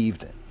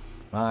believed in,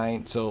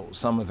 right? So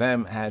some of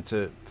them had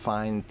to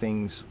find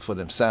things for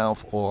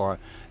themselves,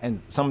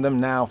 and some of them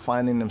now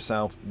finding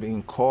themselves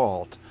being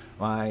called,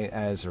 right,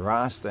 as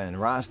Rasta and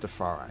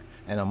Rastafari,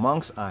 and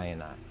amongst I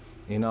and I.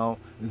 You know,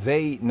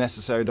 they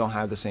necessarily don't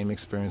have the same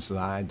experience as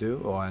I do,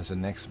 or as a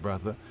next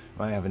brother.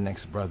 Right? I have a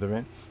next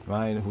brethren,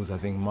 right, whose I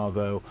think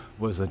mother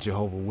was a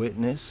Jehovah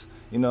Witness,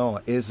 you know,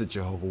 or is a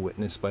Jehovah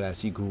Witness. But as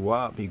he grew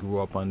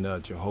up under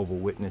Jehovah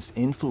Witness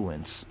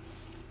influence,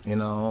 you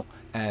know,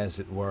 as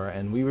it were.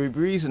 And we were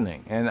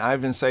reasoning. And I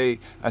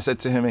said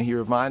to him, and he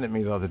reminded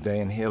me the other day,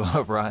 and Hail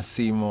of Ross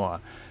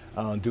Seymour,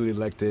 duly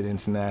elected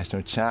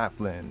international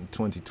chaplain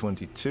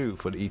 2022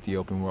 for the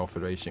Ethiopian World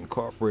Federation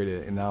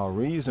Incorporated. In our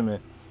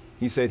reasoning,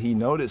 he said he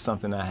noticed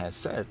something I had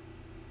said.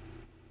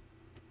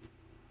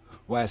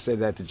 Well, I said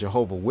that the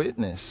Jehovah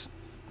Witness,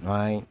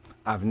 right,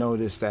 I've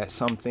noticed that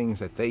some things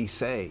that they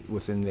say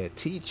within their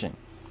teaching,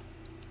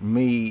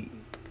 me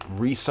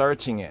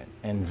researching it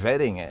and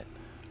vetting it,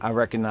 I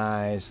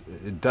recognize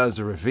it does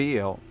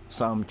reveal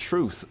some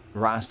truth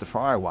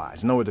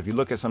Rastafari-wise. In other words, if you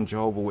look at some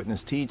Jehovah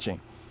Witness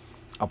teaching,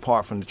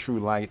 apart from the true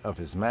light of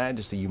His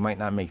Majesty, you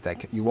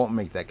won't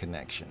make that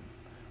connection.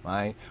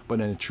 Right?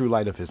 But in the true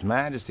light of His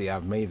Majesty,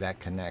 I've made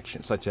that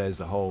connection, such as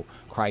the whole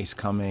Christ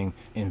coming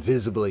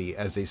invisibly,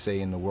 as they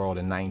say in the world,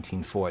 in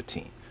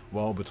 1914.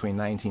 Well, between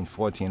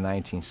 1914 and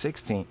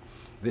 1916,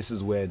 this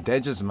is where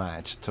Deja's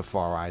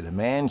Tafari, the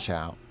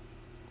man-child,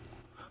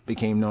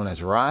 became known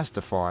as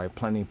Rastafari,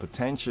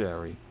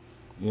 plenipotentiary,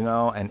 you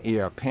know, and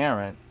heir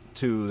apparent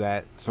to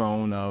that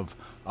throne of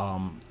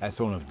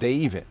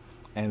David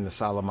and the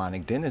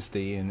Solomonic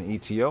dynasty in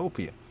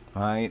Ethiopia,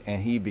 right?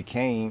 And he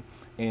became,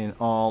 in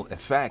all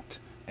effect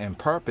and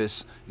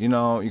purpose, you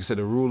know, you said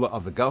the ruler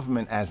of the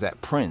government as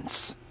that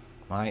prince,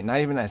 right? Not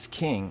even as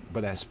king,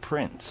 but as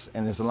prince.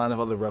 And there's a lot of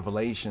other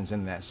revelations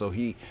in that. So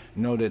he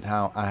noted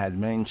how I had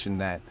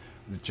mentioned that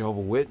the Jehovah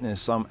Witness,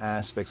 some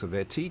aspects of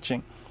their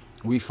teaching,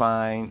 we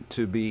find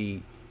to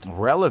be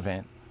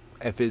relevant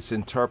if it's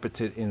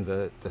interpreted in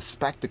the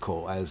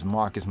spectacle, as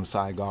Marcus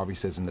Messiah Garvey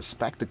says, in the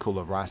spectacle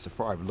of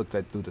Rastafari. We looked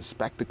at through the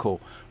spectacle,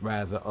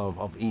 rather,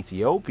 of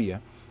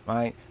Ethiopia.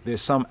 Right?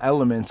 There's some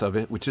elements of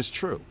it which is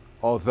true,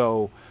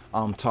 although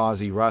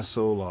Tazi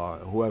Russell or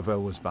whoever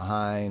was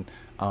behind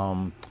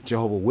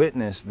Jehovah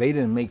Witness, they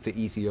didn't make the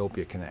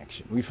Ethiopia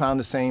connection. We found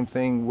the same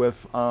thing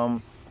with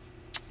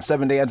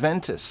Seventh-day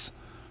Adventists,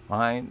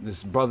 right?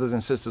 There's brothers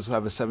and sisters who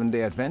have a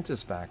Seventh-day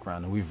Adventist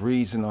background, and we've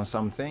reasoned on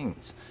some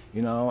things,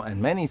 you know, and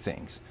many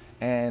things.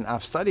 And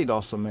I've studied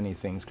also many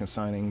things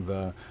concerning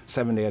the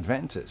Seventh-day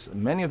Adventists.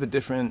 Many of the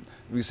different,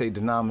 we could say,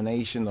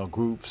 denomination or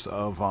groups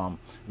of,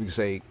 we could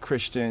say,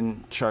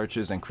 Christian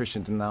churches and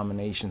Christian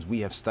denominations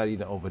we have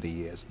studied over the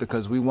years,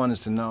 because we wanted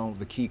to know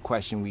the key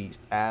question we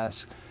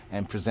asked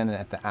and presented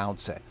at the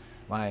outset,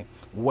 right?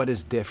 What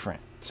is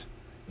different?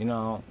 You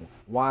know,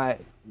 why?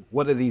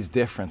 What are these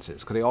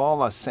differences? Because they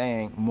all are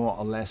saying more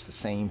or less the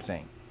same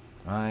thing,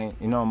 right?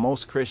 You know,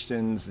 most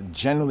Christians,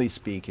 generally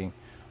speaking,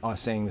 are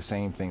saying the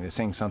same thing. They're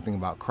saying something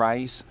about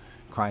Christ,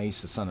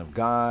 Christ, the Son of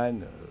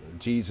God,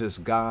 Jesus,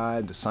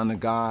 God, the Son of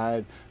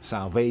God,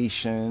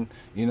 salvation,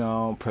 you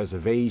know,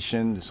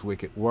 preservation, this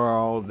wicked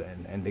world,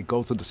 and they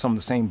go through some of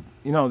the same,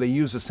 you know, they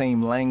use the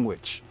same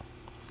language,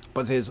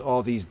 but there's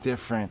all these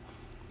different,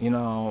 you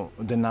know,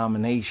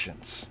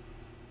 denominations,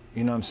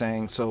 you know what I'm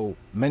saying? So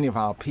many of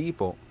our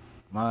people,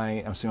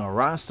 I'm saying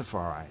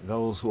Rastafari,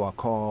 those who are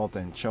called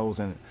and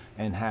chosen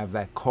and have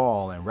that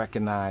call and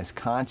recognize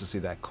consciously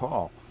that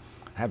call,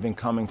 have been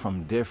coming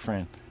from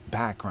different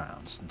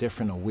backgrounds,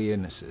 different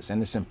awarenesses,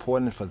 and it's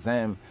important for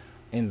them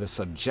in the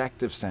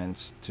subjective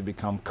sense to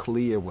become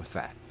clear with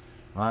that,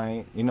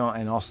 right? You know,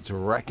 and also to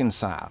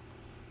reconcile,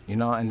 you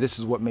know, and this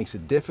is what makes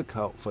it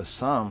difficult for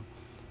some,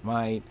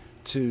 right,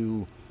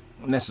 to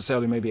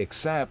necessarily maybe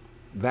accept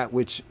that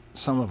which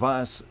some of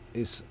us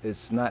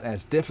it's not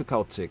as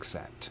difficult to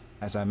accept.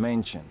 As I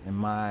mentioned, in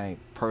my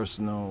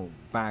personal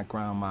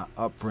background, my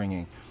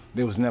upbringing,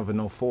 there was never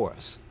no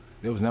force.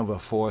 There was never a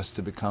force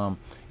to become,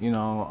 you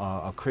know,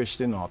 a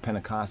Christian or a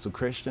Pentecostal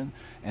Christian,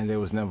 and there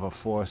was never a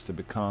force to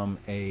become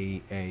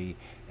a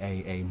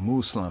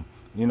Muslim,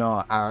 you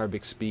know,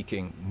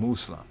 Arabic-speaking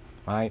Muslim,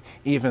 right?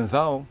 Even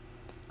though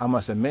I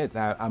must admit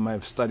that I might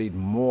have studied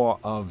more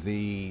of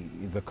the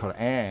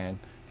Quran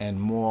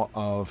and more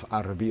of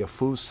Arabiya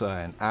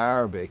Fusa and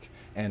Arabic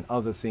and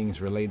other things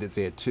related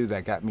there too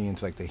that got me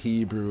into like the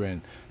Hebrew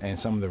and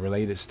some of the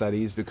related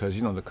studies, because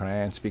you know the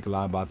Quran speak a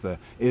lot about the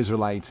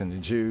Israelites and the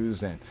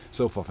Jews and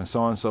so forth and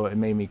so on. So it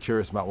made me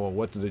curious about, well,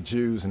 what do the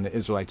Jews and the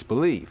Israelites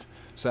believe?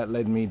 So that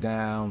led me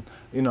down,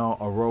 you know,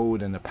 a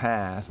road and a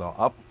path, or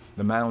up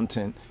the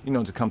mountain, you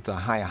know, to come to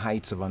higher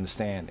heights of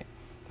understanding,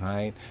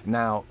 right?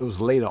 Now it was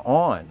later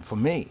on for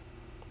me,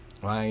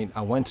 right?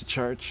 I went to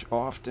church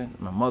often.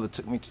 My mother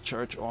took me to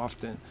church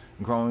often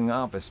growing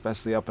up,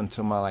 especially up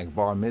until my like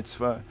bar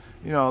mitzvah,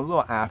 you know, a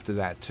little after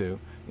that too,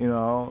 you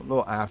know, a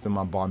little after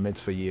my bar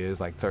mitzvah years,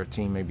 like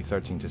 13, maybe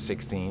 13 to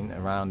 16,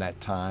 around that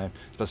time,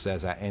 especially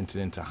as I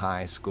entered into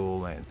high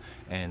school and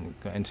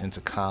entered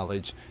into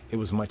college, it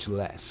was much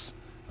less.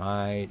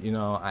 Right, you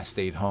know, I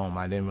stayed home.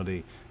 I didn't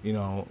really, you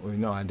know,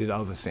 I did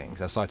other things.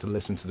 I started to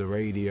listen to the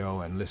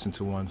radio and listen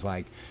to ones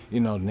like, you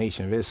know,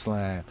 Nation of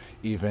Islam,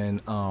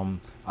 even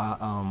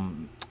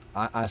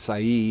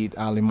Saeed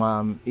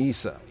Al-Imam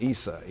Isa,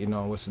 you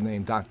know, what's his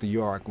name, Dr.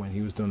 York, when he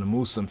was doing the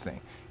Muslim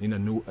thing, you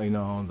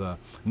know, the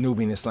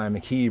Nubian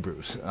Islamic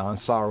Hebrews,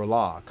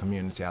 Ansarullah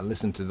community. I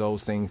listened to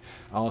those things.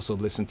 I also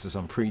listened to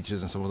some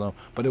preachers and so on,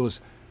 but it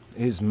was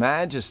His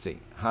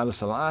Majesty, Haile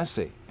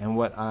Selassie, and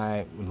what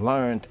I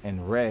learned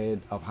and read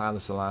of Haile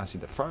Selassie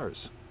I,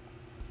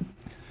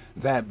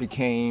 that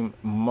became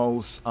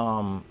most,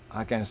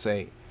 I can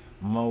say,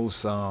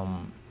 most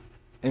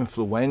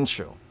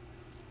influential,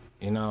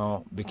 you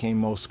know, became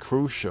most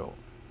crucial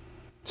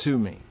to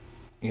me,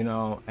 you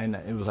know, and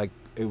it was like,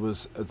 it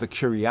was the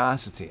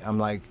curiosity. I'm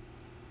like,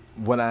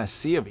 what I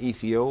see of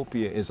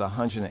Ethiopia is a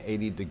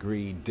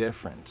 180-degree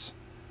difference,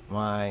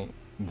 right,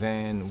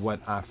 than what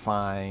I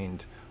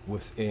find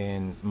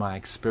within my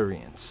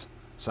experience.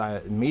 So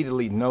I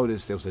immediately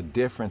noticed there was a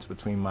difference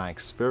between my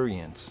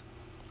experience,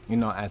 you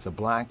know, as a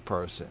black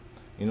person,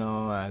 you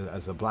know,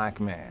 as a black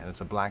man,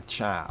 as a black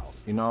child,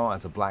 you know,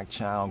 as a black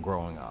child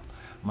growing up.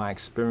 My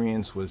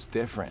experience was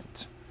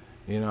different,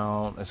 you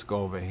know. Let's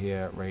go over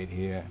here, right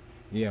here.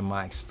 Yeah,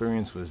 my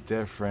experience was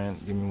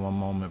different. Give me one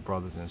moment,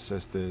 brothers and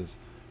sisters,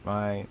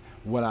 right?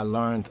 What I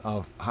learned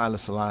of Haile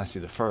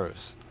Selassie I,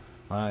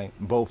 right,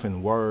 both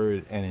in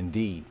word and in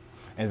deed.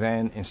 And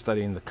then in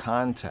studying the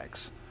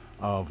context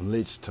of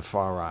Lich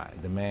Tafari,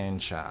 the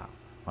man-child,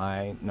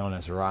 right, known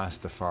as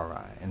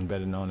Rastafari, and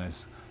better known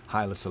as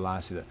Haile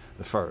Selassie I,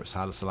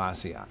 Haile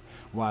Selassie I,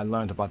 where I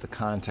learned about the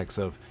context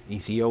of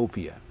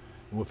Ethiopia,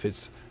 with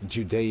its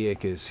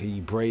Judaic, its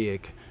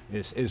Hebraic,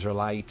 its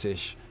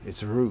Israelitish,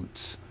 its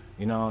roots,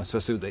 you know,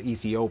 especially the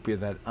Ethiopia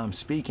that I'm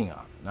speaking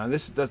of. Now,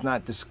 this does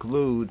not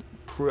exclude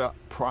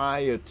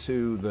prior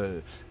to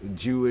the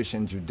Jewish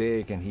and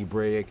Judaic and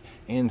Hebraic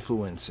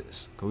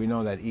influences. Because we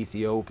know that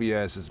Ethiopia,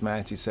 as His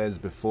Majesty says,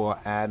 before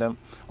Adam,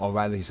 or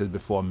rather he says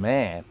before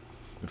man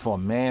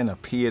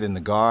appeared in the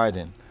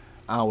garden,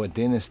 our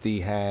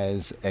dynasty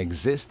has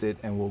existed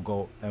and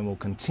will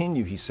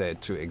continue, he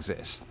said, to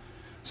exist.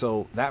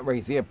 So that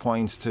right there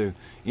points to,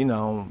 you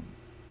know,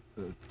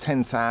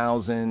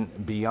 10,000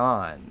 and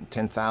beyond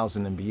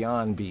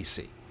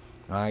BC,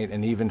 right?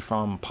 And even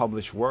from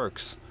published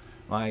works,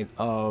 right,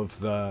 of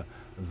the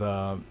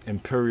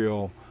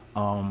imperial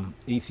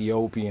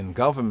Ethiopian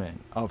government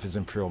of His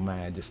Imperial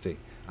Majesty.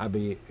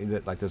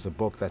 Like there's a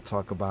book that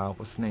talk about,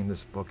 what's the name of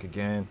this book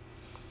again?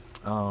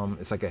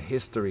 It's like a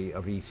history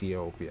of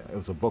Ethiopia. It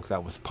was a book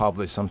that was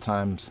published.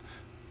 Sometimes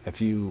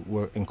if you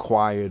were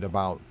inquired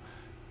about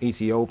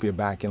Ethiopia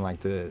back in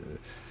like the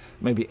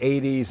maybe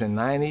 80s and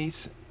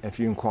 90s, if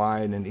you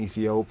inquired in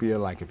Ethiopia,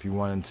 like if you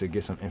wanted to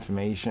get some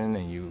information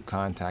and you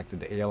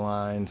contacted the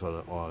airlines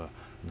or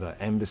the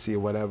embassy or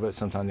whatever,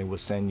 sometimes they would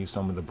send you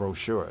some of the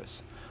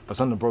brochures. But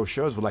some of the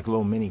brochures were like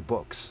little mini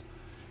books,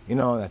 you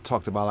know, that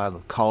talked about a lot of the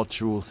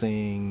cultural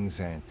things.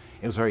 And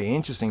it was very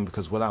interesting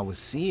because what I was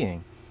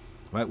seeing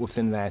right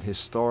within that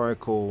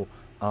historical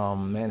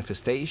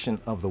manifestation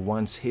of the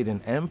once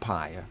hidden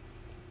empire.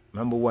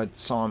 Remember what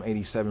Psalm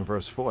 87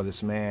 verse 4,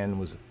 this man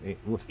was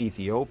with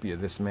Ethiopia,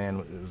 this man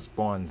was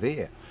born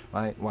there,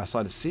 right? What I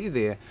started to see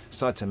there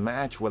started to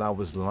match what I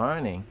was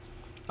learning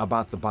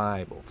about the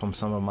Bible from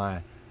some of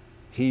my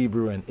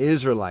Hebrew and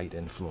Israelite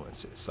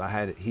influences. So I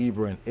had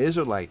Hebrew and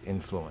Israelite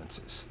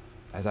influences.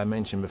 As I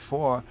mentioned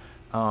before,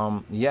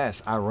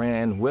 yes, I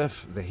ran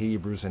with the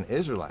Hebrews and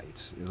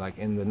Israelites, like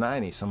in the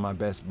 90s. Some of my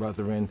best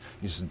brethren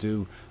used to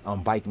do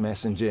bike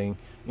messaging,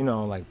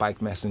 like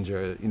bike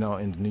messenger, in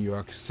the New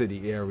York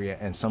City area.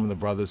 And some of the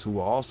brothers who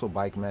were also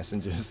bike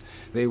messengers,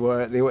 they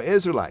were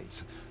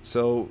Israelites.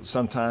 So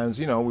sometimes,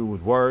 we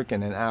would work,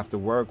 and then after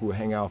work, we'll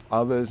hang out with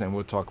others, and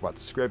we'll talk about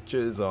the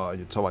scriptures, or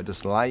you talk about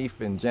just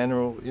life in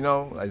general,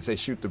 like I say,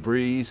 shoot the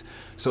breeze,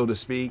 so to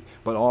speak.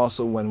 But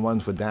also when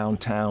ones were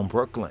downtown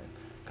Brooklyn.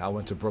 I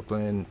went to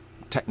Brooklyn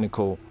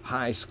Technical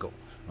High School,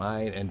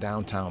 right? And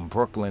downtown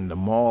Brooklyn, the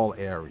mall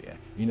area,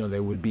 they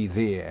would be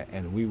there,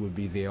 and we would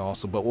be there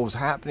also. But what was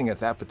happening at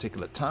that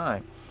particular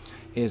time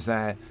is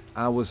that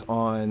I was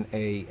on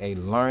a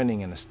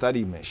learning and a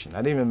study mission.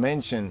 I didn't even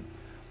mention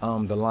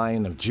the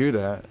Lion of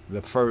Judah,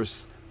 the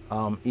first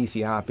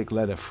Ethiopic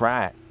letter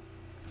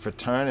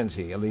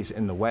fraternity, at least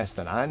in the West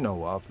that I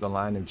know of, the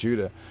Lion of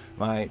Judah,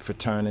 right?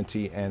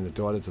 Fraternity and the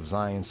Daughters of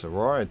Zion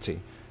sorority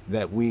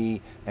that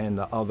we and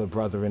the other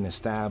brethren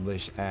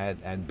established at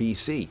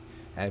BC,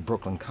 at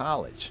Brooklyn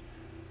College,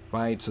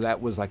 right? So that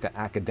was like an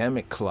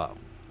academic club,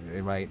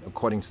 right?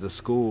 According to the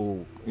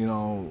school,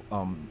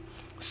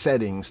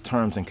 settings,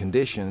 terms, and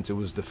conditions, it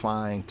was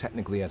defined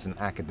technically as an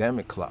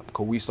academic club.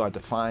 Because we started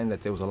to find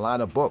that there was a lot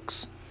of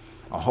books,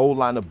 a whole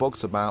lot of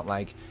books about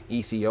like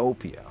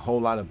Ethiopia, a whole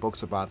lot of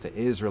books about the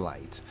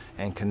Israelites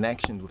and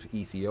connections with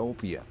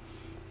Ethiopia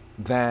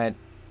that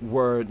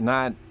were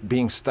not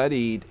being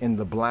studied in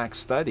the black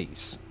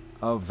studies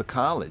of the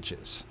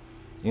colleges,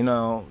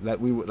 that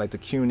we would, like the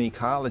CUNY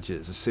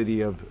colleges, the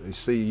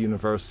City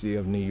University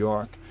of New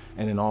York,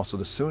 and then also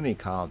the SUNY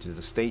colleges,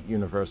 the State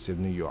University of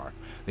New York.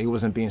 They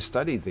wasn't being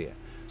studied there.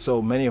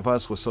 So many of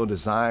us were so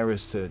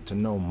desirous to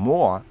know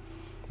more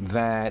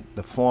that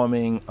the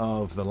forming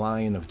of the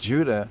Lion of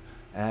Judah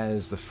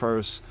as the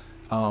first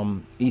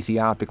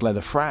Ethiopic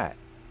letter frat,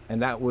 and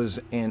that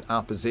was in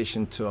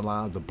opposition to a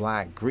lot of the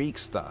black Greek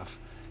stuff.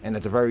 And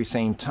at the very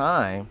same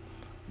time,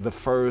 the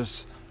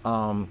first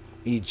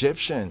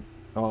Egyptian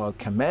or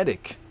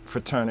Kemetic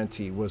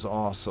fraternity was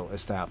also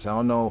established. I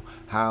don't know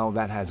how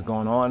that has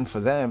gone on for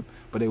them,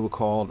 but they were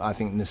called, I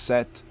think,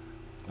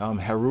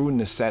 Heru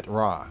Neset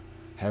Ra.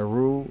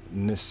 Heru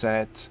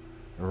Neset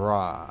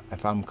Ra,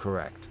 if I'm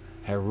correct.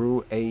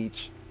 Heru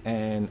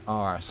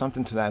HNR,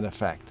 something to that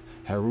effect.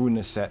 Heru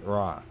Neset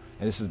Ra.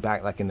 And this is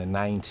back like in the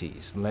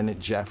 90s. Leonard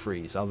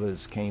Jeffries,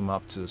 others came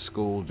up to the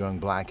school during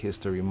Black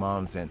History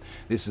Month. And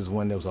this is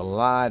when there was a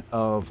lot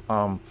of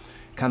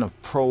kind of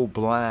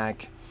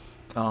pro-black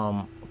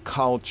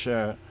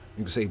culture.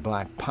 You could say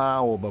black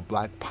power, but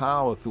black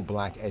power through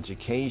black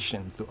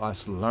education, through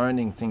us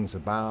learning things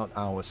about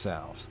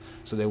ourselves.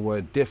 So there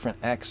were different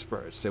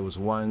experts. There was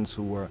ones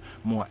who were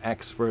more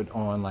expert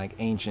on like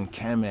ancient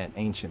Kemet,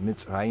 ancient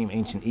Mitzrayim,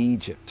 ancient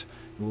Egypt.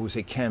 We would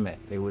say Kemet.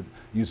 They would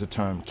use the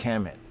term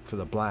Kemet for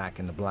the black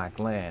and the black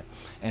land.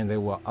 And there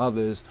were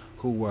others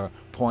who were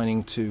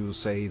pointing to,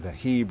 say, the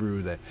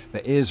Hebrew, the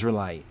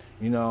Israelite,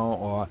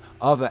 or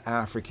other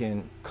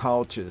African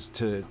cultures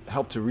to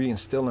help to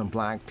reinstill in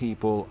black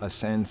people a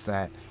sense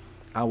that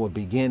our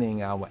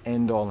beginning, our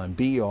end-all and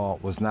be-all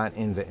was not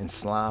in the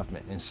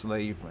enslavement.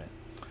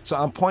 So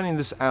I'm pointing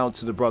this out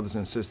to the brothers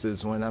and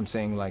sisters when I'm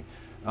saying like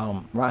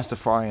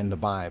Rastafari in the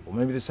Bible.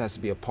 Maybe this has to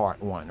be a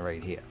part 1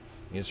 right here.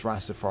 It's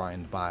Rastafari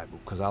in the Bible,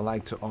 because I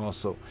like to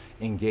also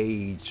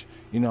engage,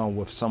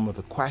 with some of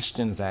the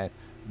questions that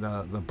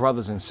the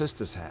brothers and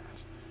sisters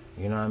have.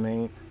 You know what I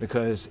mean?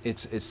 Because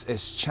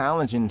it's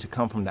challenging to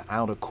come from the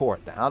outer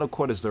court. The outer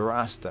court is the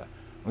Rasta.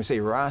 When we say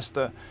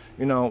Rasta,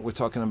 we're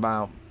talking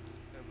about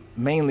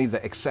mainly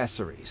the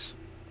accessories.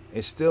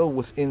 It's still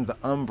within the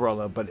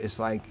umbrella, but it's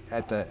like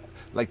the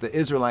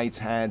Israelites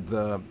had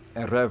the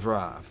Erev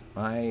Rav,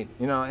 right?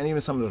 And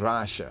even some of the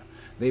Rasha,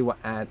 they were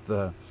at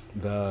the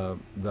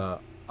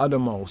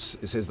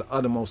uttermost. It says the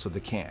uttermost of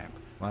the camp,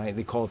 right?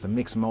 They call it the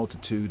mixed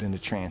multitude in the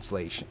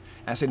translation.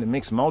 I say the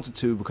mixed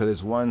multitude because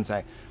there's ones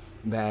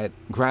that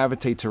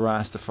gravitate to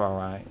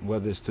Rastafari,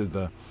 whether it's to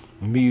the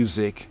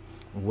music,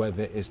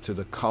 whether it's to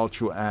the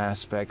cultural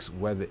aspects,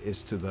 whether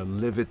it's to the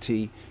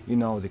livity,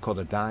 they call it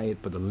the diet,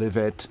 but the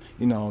livet,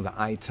 the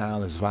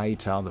ital is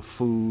vital, the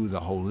food, the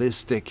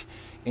holistic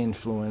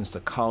influence, the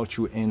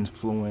cultural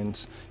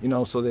influence,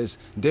 so there's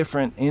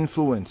different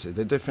influences,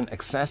 there are different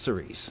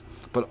accessories,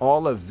 but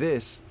all of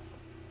this,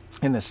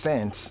 in a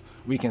sense,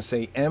 we can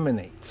say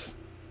emanates.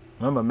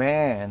 Remember,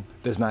 man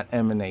does not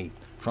emanate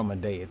from a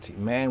deity.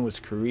 Man was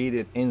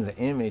created in the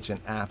image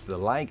and after the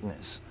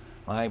likeness,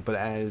 right? But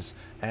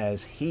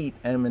as heat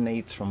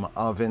emanates from an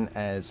oven,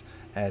 as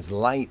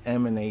light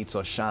emanates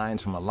or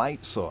shines from a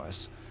light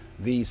source,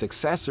 these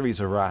accessories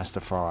of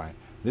Rastafari,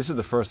 this is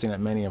the first thing that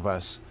many of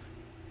us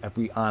if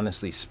we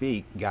honestly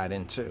speak, got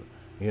into.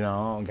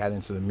 Got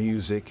into the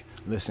music,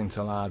 listening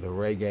to a lot of the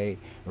reggae,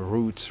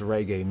 roots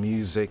reggae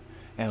music,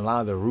 and a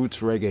lot of the roots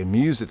reggae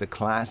music, the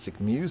classic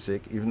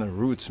music, even the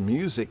roots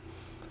music,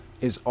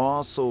 is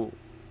also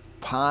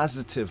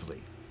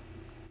positively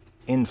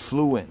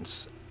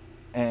influenced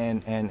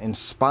and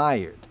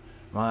inspired,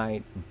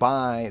 right,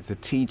 by the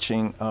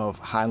teaching of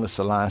Haile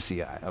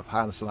Selassie,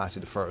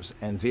 the First,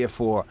 and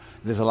therefore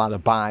there's a lot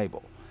of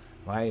Bible,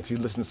 right? If you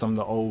listen to some of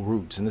the old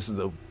roots, and this is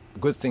the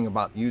good thing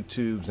about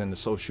YouTubes and the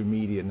social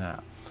media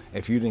now.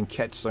 If you didn't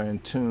catch certain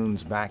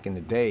tunes back in the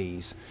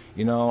days,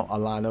 a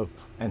lot of,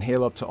 and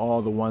hail up to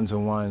all the ones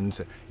and ones,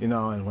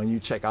 and when you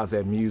check out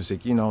their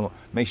music,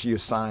 make sure you're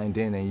signed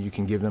in and you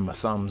can give them a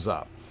thumbs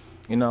up.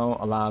 A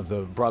lot of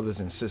the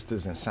brothers and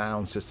sisters and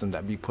sound system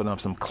that be putting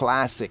up some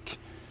classic,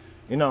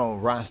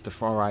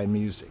 Rastafari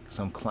music,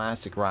 some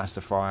classic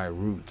Rastafari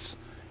roots,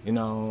 and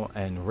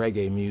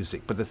reggae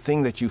music. But the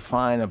thing that you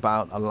find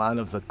about a lot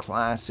of the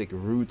classic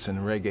roots and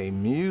reggae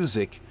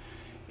music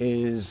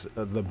is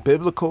the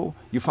biblical.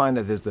 You find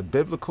that there's the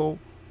biblical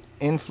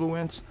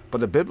influence,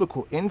 but the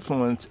biblical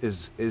influence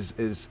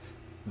is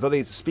though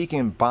they speak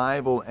in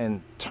Bible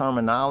and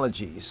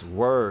terminologies,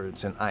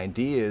 words and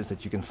ideas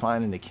that you can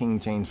find in the King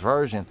James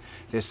Version,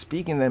 they're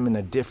speaking them in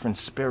a different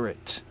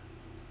spirit,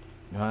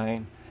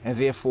 right? And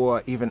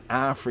therefore even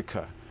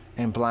Africa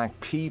and black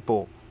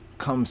people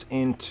comes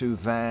into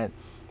that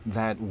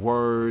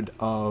word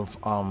of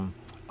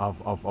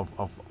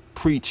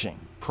preaching,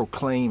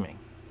 proclaiming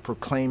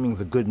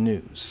the good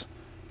news.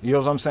 You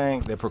know what I'm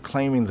saying? They're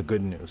proclaiming the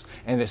good news,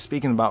 and they're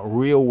speaking about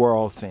real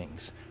world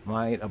things,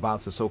 right?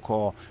 About the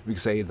so-called, we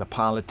could say, the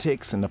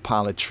politics and the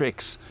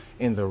politricks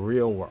in the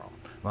real world,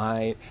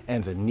 right?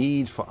 And the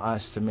need for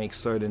us to make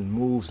certain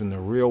moves in the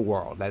real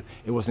world. That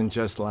it wasn't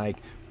just like,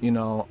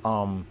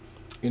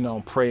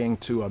 praying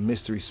to a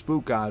mystery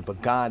spook God,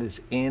 but God is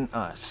in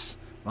us,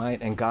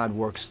 right? And God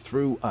works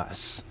through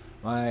us,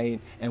 right?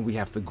 And we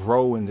have to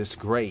grow in this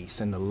grace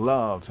and the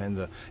love and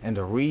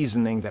the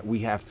reasoning that we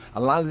have.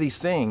 A lot of these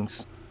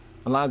things,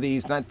 a lot of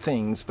these, not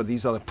things, but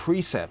these are the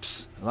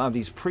precepts. A lot of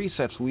these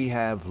precepts we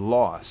have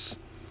lost.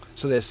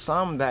 So there's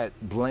some that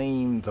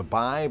blame the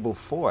Bible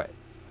for it,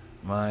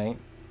 right?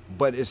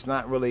 But it's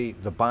not really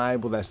the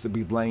Bible that's to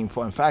be blamed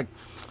for. In fact,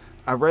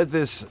 I read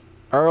this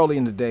early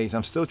in the days.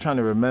 I'm still trying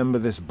to remember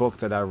this book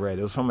that I read.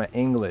 It was from an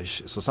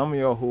English. So some of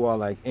y'all who are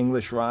like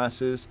English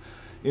Rosses,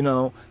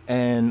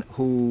 and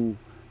who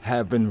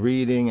have been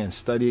reading and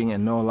studying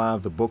and know a lot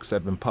of the books that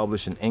have been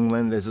published in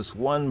England. There's this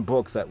one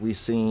book that we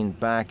seen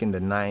back in the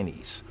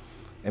 90s.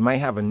 It might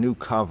have a new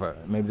cover.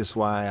 Maybe that's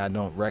why I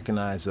don't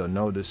recognize it or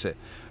notice it.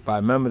 But I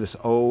remember this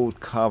old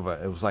cover.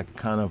 It was like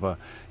kind of a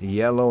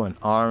yellow and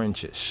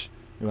orangish,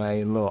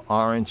 right? A little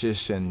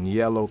orangish and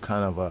yellow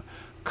kind of a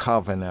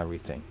cover and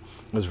everything.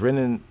 It was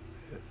written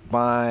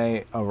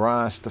by a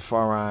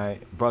Rastafari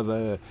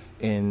brother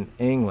in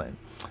England.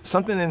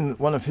 Something in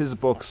one of his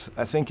books,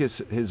 I think it's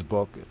his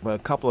book, but a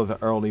couple of the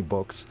early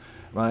books,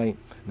 right,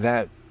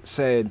 that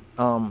said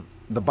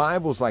the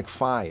Bible's like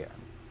fire.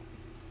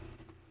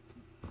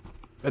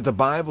 That the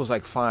Bible's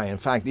like fire. In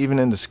fact, even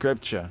in the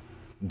scripture,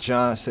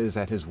 John says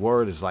that his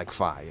word is like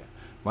fire,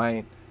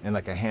 right, and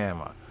like a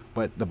hammer.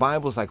 But the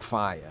Bible's like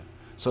fire.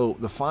 So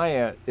the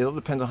fire, it'll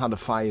depend on how the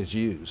fire is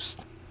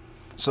used.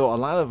 So a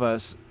lot of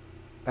us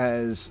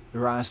as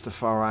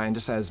Rastafari and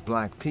just as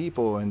black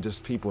people and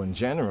just people in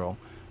general,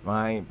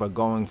 right, but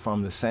going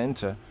from the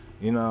center,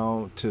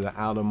 to the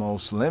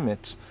outermost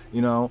limits,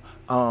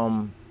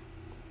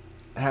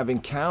 have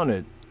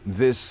encountered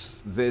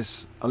this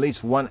at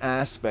least one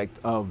aspect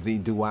of the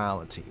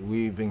duality.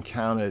 We've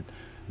encountered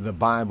the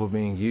Bible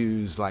being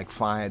used like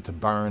fire to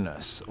burn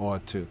us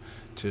or to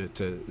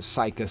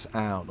psych us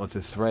out or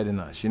to threaten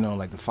us,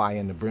 like the fire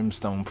and the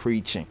brimstone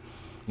preaching.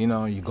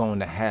 You're going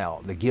to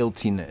hell, the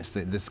guiltiness,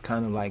 this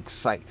kind of like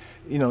psych,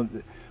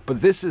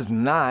 but this is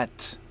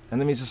not. And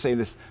let me just say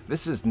this,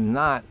 this is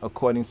not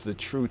according to the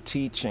true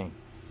teaching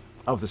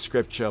of the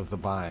scripture of the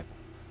Bible.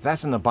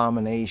 That's an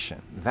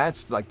abomination.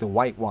 That's like the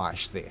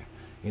whitewash there.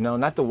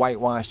 Not the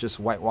whitewash, just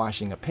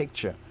whitewashing a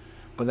picture,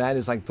 but that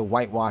is like the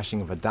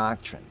whitewashing of a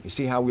doctrine. You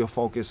see how we'll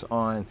focus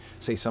on,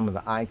 say, some of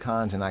the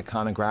icons and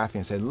iconography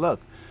and say, look,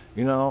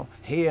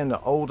 here in the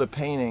older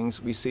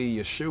paintings, we see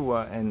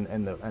Yeshua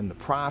and the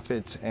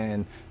prophets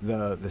and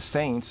the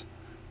saints,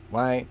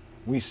 right?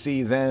 We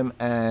see them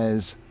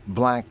as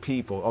black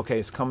people. Okay,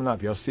 it's coming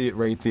up. You'll see it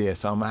right there.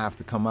 So I'm gonna have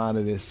to come out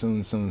of this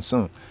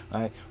soon,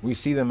 right? We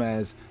see them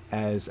as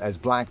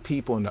black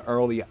people in the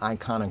early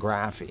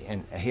iconography,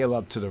 and hail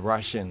up to the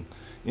Russian,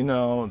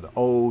 the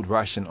old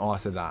Russian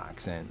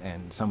Orthodox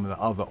and some of the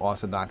other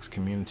Orthodox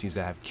communities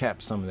that have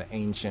kept some of the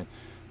ancient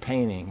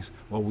paintings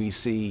where we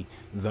see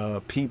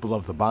the people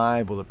of the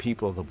Bible, the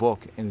people of the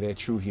book in their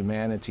true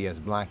humanity as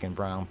black and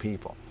brown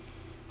people,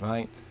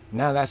 right?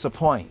 Now that's a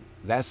point.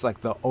 That's like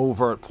the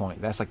overt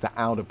point. That's like the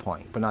outer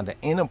point. But now the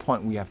inner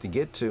point we have to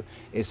get to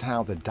is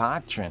how the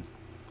doctrine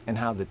and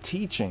how the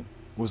teaching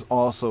was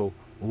also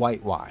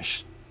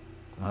whitewashed,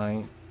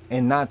 right?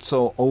 in not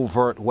so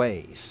overt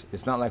ways.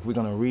 It's not like we're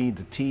going to read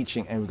the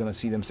teaching and we're going to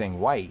see them saying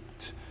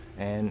white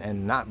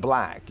and not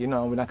black. You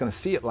know, we're not going to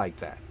see it like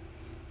that.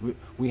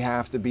 We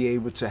have to be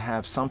able to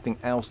have something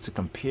else to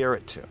compare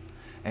it to.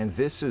 And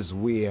this is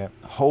where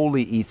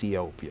Holy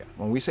Ethiopia,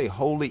 when we say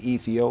Holy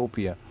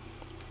Ethiopia,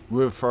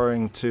 we're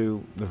referring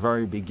to the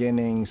very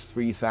beginnings,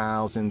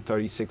 3,000,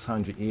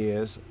 3,600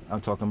 years,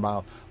 I'm talking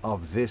about,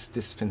 of this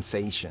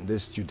dispensation,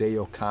 this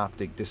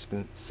Judeo-Coptic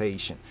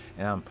dispensation.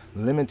 And I'm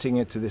limiting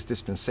it to this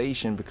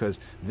dispensation because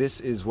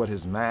this is what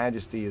His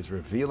Majesty is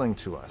revealing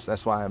to us.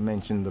 That's why I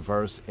mentioned the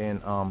verse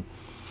in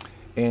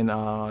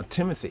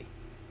Timothy,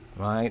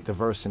 right? The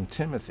verse in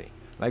Timothy.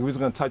 Like, we're just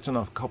going to touch on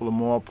a couple of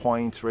more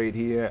points right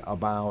here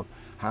about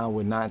how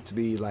we're not to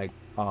be like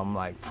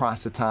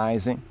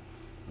proselytizing,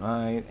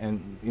 right?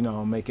 And, you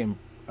know, making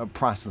a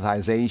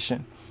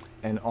proselytization,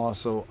 and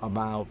also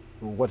about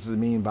what does it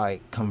mean by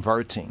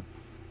converting,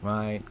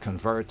 right?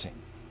 Converting.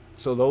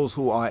 So those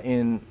who are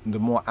in the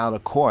more outer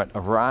court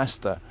of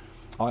Rasta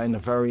are in a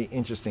very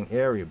interesting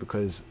area,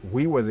 because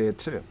we were there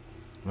too,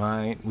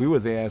 right? We were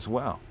there as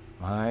well,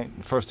 right?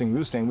 The first thing we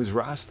were saying was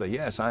Rasta.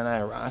 Yes,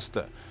 I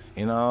Rasta.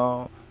 You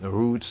know, the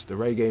roots, the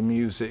reggae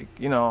music,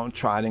 you know,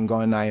 tried and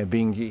going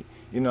Nyabingi,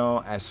 you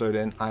know, at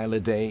certain Isla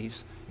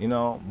days, you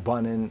know,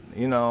 bunning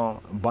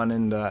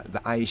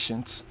the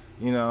Ancients,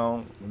 you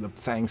know, the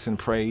thanks and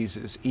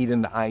praises,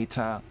 eating the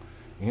Ital,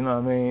 you know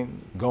what I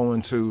mean,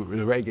 going to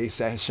the reggae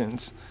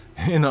sessions,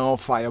 you know,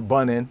 fire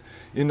bunning,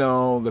 you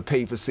know, the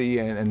papacy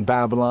and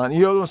Babylon, you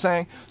know what I'm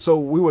saying? So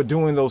we were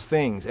doing those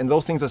things, and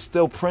those things are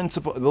still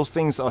those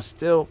things are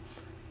still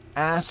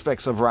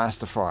aspects of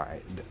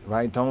Rastafari,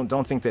 right?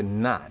 Don't think they're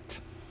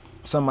not.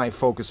 Some might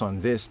focus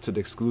on this to the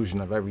exclusion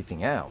of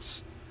everything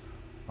else,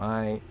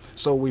 right?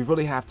 So we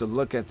really have to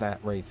look at that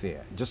right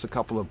there. Just a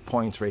couple of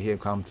points right here,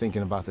 because I'm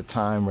thinking about the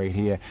time right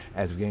here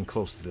as we're getting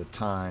close to the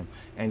time,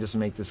 and just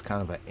make this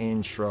kind of an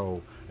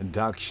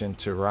introduction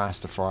to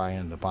Rastafari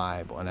and the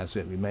Bible. And as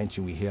we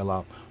mentioned, we hail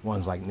up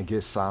ones like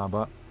Nagis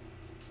Saba,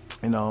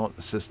 you know,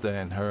 the sister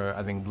and her,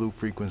 I think, Blue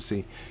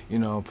Frequency, you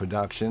know,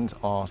 Productions.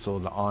 Also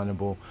the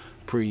Honorable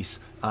Priest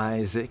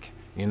Isaac,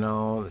 you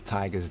know, the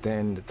Tiger's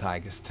Den, the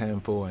Tiger's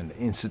Temple, and the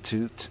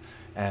Institute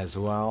as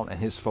well, and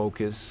his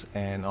focus,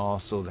 and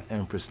also the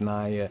Empress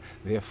Naya,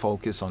 their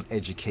focus on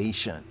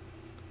education,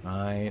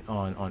 right?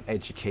 On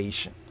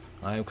education,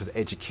 right? Because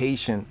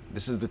education,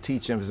 this is the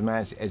teaching of His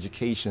Majesty,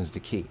 education is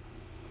the key.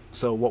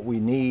 So what we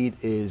need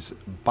is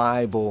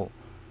Bible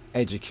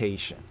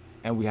education.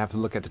 And we have to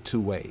look at the two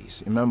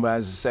ways. Remember,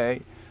 as I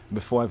say,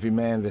 before every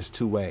man, there's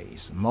two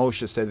ways.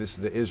 Moshe said this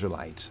to the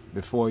Israelites.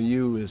 Before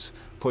you is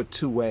put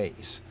two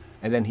ways.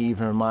 And then he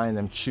even reminded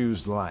them,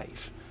 choose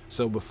life.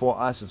 So before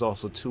us is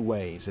also two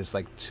ways. It's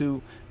like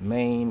two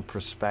main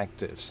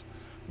perspectives,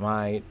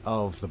 right,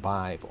 of the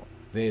Bible.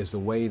 There's the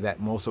way that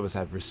most of us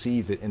have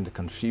received it in the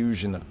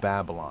confusion of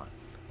Babylon,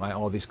 right?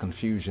 All these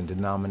confusion,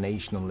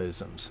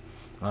 denominationalisms,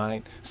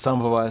 right?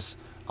 Some of us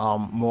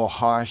more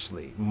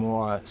harshly,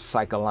 more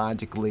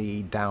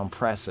psychologically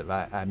downpressive.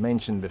 I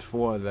mentioned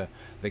before the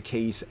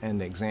case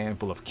and the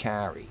example of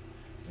Carrie,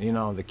 you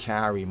know, the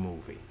Carrie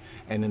movie.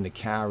 And in the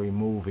Carrie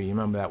movie, you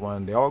remember that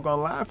one, they're all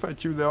gonna laugh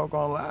at you, they're all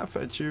gonna laugh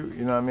at you,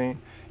 you know what I mean?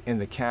 In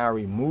the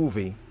Carrie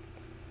movie,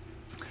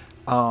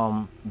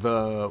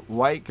 the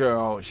white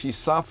girl, she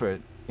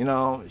suffered, you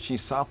know, she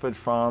suffered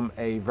from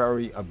a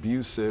very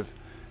abusive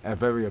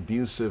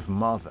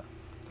mother,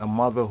 a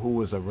mother who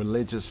was a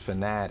religious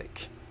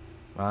fanatic.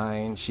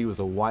 Right? She was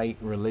a white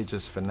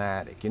religious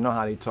fanatic. You know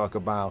how they talk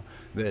about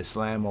the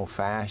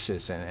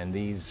Islamo-fascists and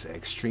these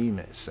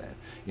extremists, and,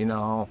 you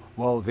know,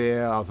 well,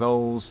 there are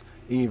those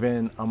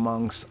even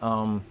amongst,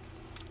 amongst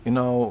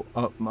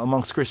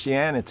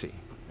Christianity,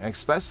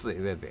 especially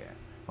they're there,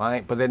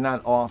 right? But they're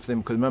not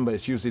often, because remember,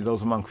 it's usually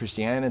those among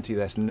Christianity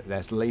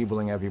that's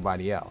labeling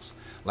everybody else.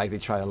 Like they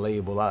try to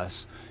label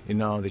us, you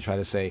know, they try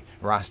to say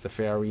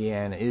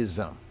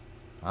Rastafarianism.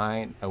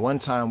 Right? At one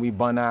time, we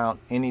bun out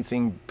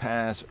anything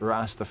past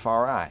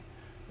Rastafari.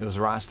 It was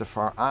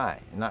Rastafari,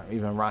 not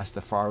even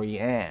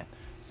Rastafarian.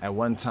 At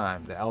one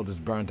time, the elders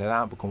burned that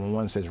out, because when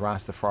one says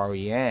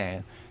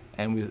Rastafarian,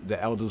 and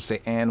the elders say,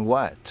 and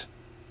what?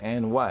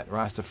 And what?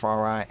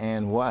 Rastafari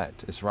and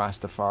what? It's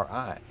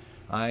Rastafari.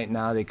 Right?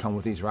 Now they come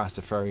with these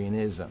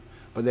Rastafarianism.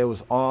 But there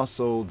was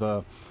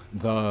also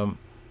the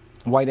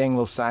white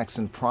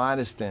Anglo-Saxon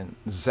Protestant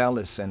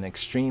zealots and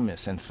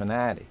extremists and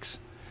fanatics.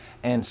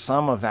 And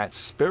some of that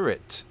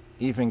spirit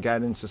even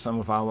got into some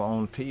of our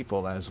own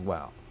people as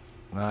well,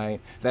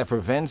 right? That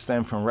prevents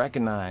them from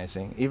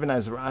recognizing, even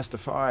as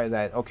Rastafari,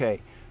 that,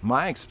 okay,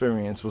 my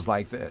experience was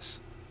like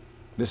this.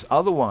 This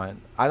other one,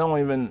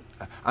 I'm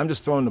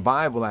just throwing the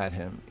Bible at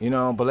him, you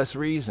know, but let's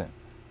reason.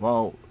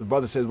 Well, the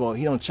brother says, well,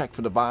 he don't check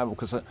for the Bible,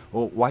 because,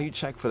 well, why you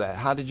check for that?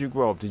 How did you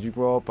grow up? Did you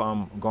grow up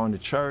going to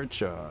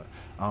church? Or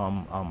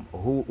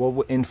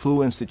what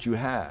influence did you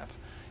have?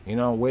 You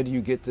know, where do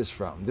you get this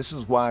from? This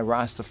is why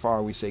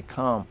Rastafari, we say,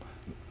 come,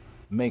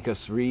 make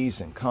us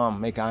reason. Come,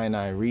 make I and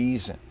I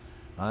reason,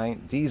 right?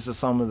 These are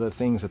some of the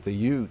things that the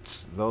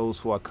youths, those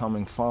who are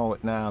coming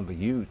forward now, the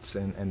youths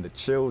and the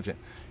children,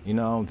 you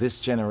know,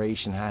 this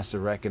generation has to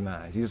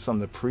recognize. These are some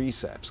of the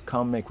precepts.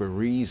 Come make with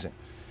reason.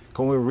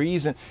 Come with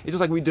reason. It's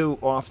just like we do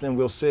often.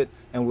 We'll sit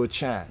and we'll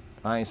chat,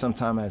 right?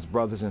 Sometimes as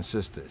brothers and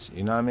sisters,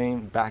 you know what I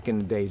mean? Back in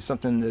the day,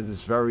 something that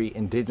is very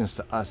indigenous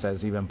to us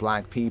as even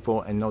black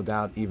people, and no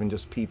doubt even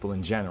just people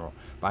in general.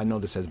 But I know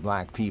this as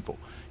black people.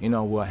 You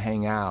know, we'll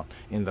hang out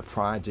in the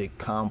project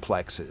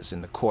complexes,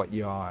 in the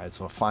courtyards,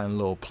 or find a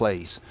little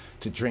place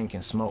to drink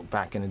and smoke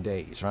back in the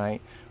days,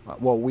 right?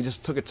 Well, we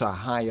just took it to a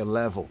higher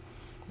level,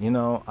 you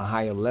know, a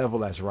higher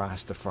level as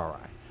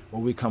Rastafari,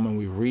 where we come and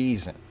we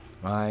reason,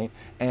 right?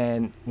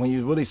 And when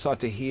you really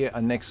start to hear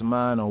a next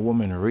man or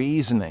woman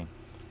reasoning,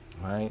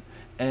 right,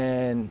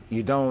 and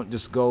you don't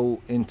just go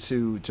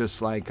into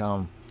just like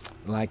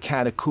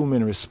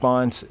catechumen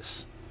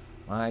responses,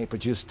 right, but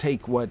just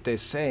take what they're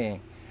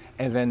saying,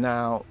 and then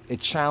now it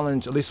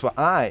challenges, at least for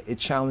it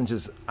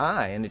challenges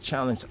and it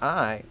challenged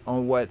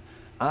on what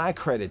I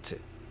credited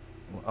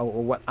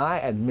or what I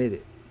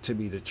admitted to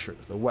be the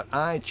truth, or what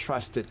I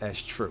trusted as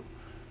true.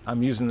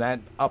 I'm using that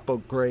upper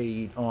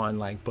grade on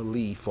like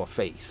belief or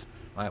faith,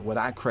 right, what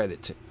I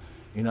credited,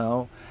 you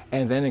know.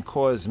 And then it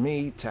caused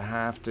me to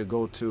have to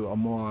go to a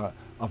more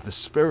of the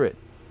spirit,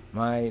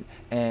 right?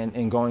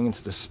 And going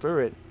into the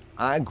spirit,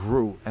 I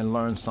grew and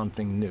learned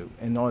something new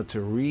in order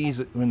to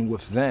reason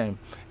with them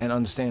and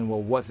understand,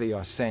 well, what they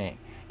are saying.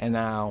 And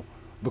now,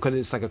 because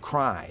it's like a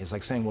cry, it's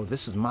like saying, well,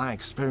 this is my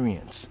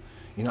experience.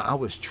 You know, I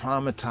was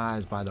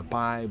traumatized by the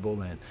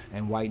Bible and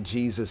white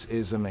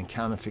Jesusism and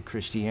counterfeit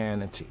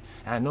Christianity.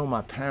 And I know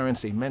my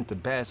parents, they meant the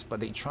best,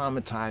 but they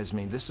traumatized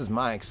me. This is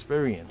my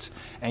experience.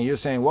 And you're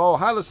saying, well,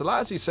 Haile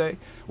Selassie say,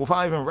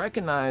 without even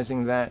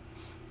recognizing that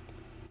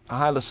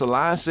Haile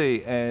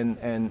Selassie and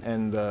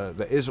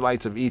the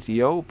Israelites of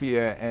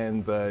Ethiopia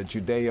and the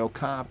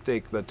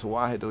Judeo-Coptic, the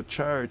Tewahedo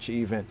Church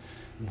even,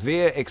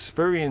 their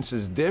experience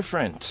is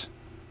different.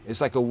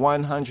 It's like a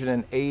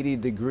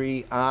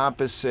 180-degree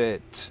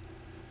opposite.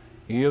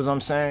 You know what I'm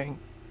saying?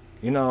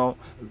 You know,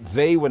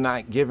 they were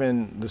not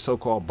given the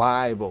so-called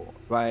Bible,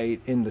 right,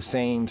 in the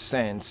same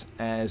sense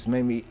as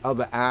maybe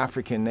other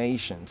African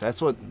nations.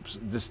 That's what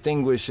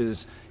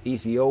distinguishes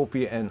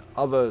Ethiopia and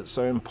other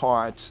certain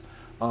parts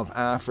of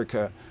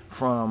Africa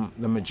from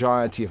the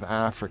majority of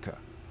Africa,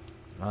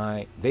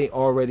 right? They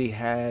already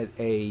had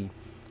a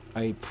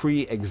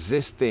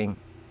pre-existing,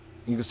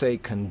 you could say,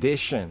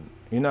 condition,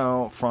 you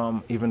know,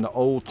 from even the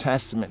Old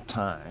Testament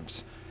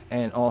times.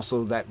 And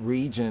also that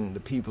region, the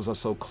peoples are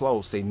so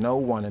close, they know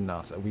one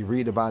another. We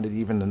read about it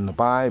even in the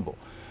Bible.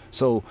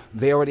 So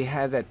they already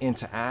had that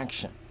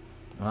interaction,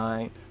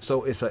 right?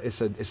 So it's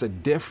a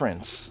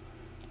difference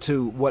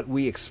to what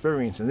we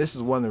experience. And this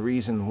is one of the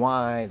reasons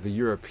why the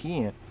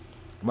European,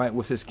 right,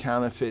 with his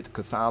counterfeit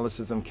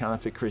Catholicism,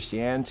 counterfeit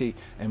Christianity,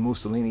 and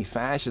Mussolini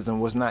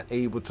fascism, was not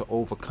able to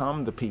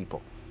overcome the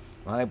people,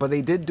 right? But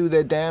they did do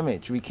their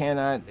damage. We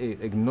cannot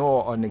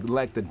ignore or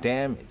neglect the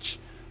damage.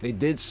 They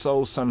did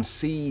sow some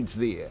seeds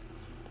there,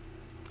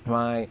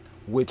 right,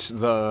 which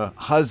the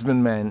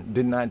husbandmen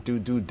did not do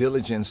due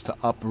diligence to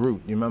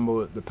uproot. You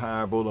remember the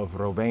parable of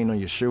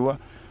Rabbeinu Yeshua,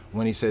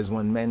 when he says,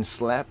 when men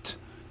slept,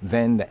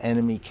 then the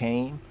enemy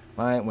came,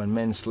 right? When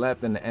men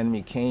slept, then the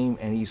enemy came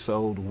and he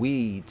sowed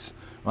weeds,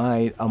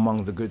 right,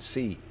 among the good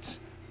seeds,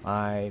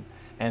 right?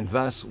 And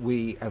thus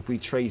if we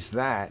trace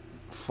that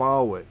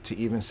forward to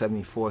even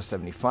 74,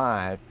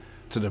 75,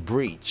 to the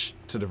breach,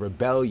 to the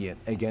rebellion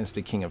against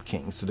the King of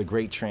Kings, to the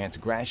great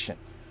transgression,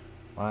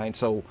 right?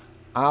 So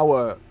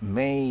our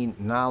main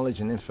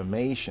knowledge and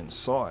information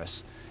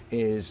source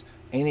is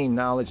any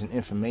knowledge and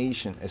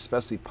information,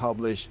 especially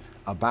published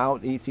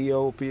about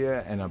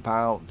Ethiopia and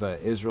about the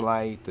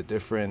Israelite, the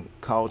different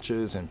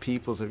cultures and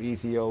peoples of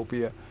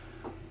Ethiopia,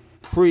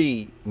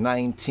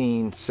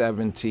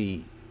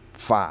 pre-1975.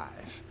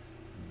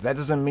 That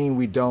doesn't mean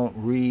we don't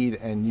read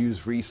and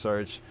use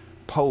research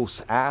posts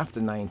after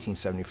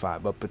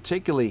 1975, but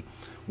particularly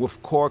with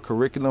core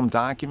curriculum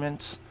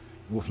documents,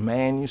 with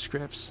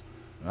manuscripts.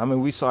 I mean,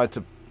 we started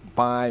to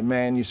buy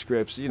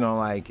manuscripts, you know,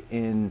 like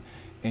in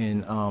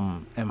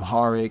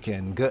Amharic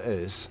and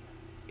Ge'ez,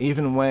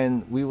 even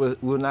when we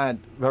were not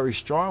very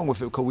strong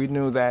with it, because we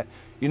knew that,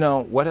 you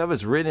know,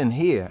 whatever's written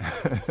here,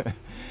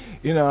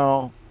 you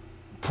know,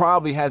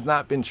 probably has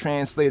not been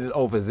translated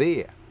over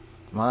there,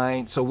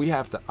 right? So we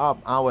have to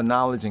up our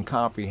knowledge and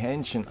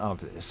comprehension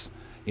of this.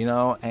 You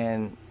know,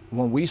 and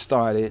when we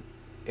started,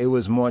 it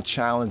was more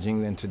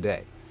challenging than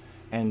today.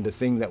 And the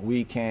thing that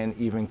we can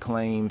even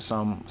claim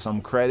some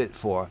credit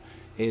for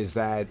is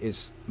that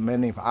it's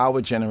many of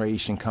our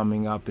generation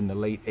coming up in the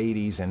late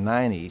 80s and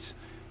 90s,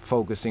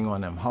 focusing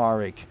on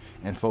Amharic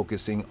and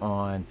focusing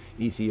on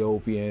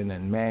Ethiopian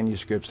and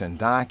manuscripts and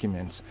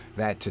documents,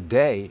 that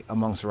today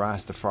amongst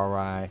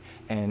Rastafari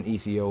and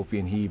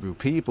Ethiopian Hebrew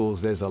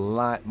peoples, there's a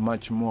lot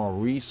much more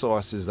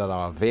resources that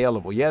are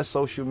available. Yes,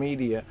 social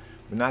media.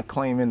 We're not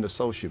claiming the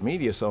social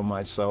media so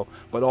much so,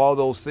 but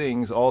all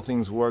things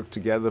work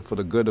together for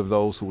the good of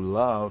those who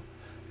love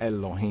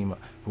Elohim,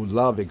 who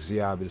love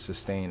Exhiab the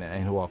sustainer,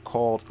 and who are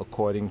called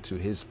according to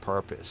his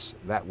purpose.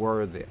 That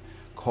word there,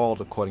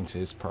 called according to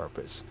his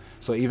purpose.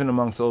 So even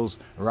amongst those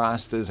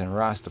Rastas and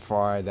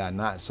Rastafari that are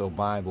not so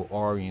Bible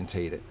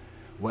orientated,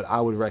 what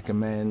I would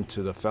recommend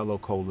to the fellow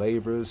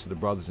co-laborers, to the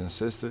brothers and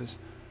sisters,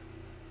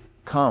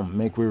 come,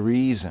 make we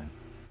reason,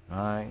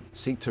 right?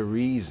 Seek to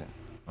reason,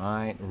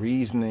 right?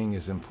 Reasoning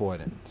is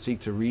important. Seek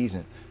to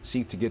reason.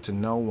 Seek to get to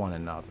know one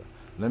another.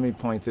 Let me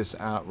point this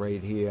out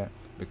right here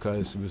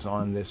because we was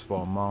on this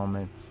for a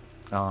moment.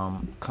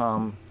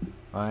 Come,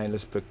 right?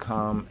 Let's put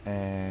come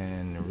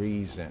and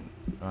reason,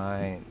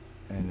 right?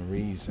 And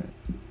reason,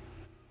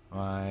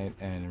 right?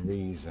 And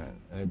reason.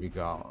 There we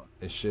go.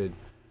 It should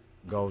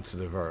go to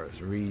the verse,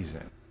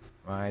 reason,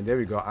 right? There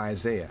we go,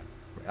 Isaiah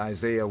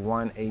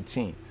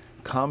 1:18.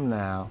 Come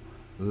now,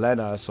 let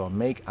us, or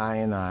make I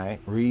and I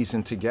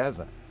reason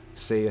together,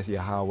 saith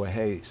Yahweh,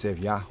 hey, saith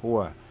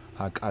Yahweh,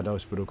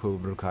 HaKadosh Baruch Hu,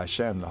 Baruch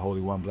Hashem, the Holy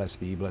One, blessed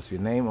be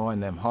your name, or in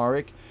them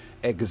Harik,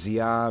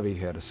 Exhiavi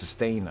here, the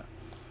sustainer.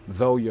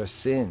 Though your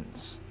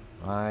sins,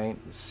 right?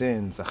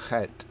 Sins, the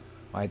chet,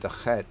 right? The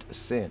chet,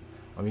 sin.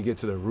 When we get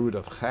to the root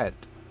of chet,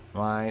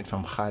 right?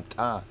 From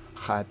chata.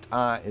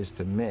 Chata is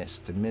to miss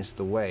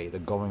the way, the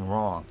going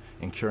wrong,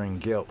 incurring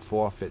guilt,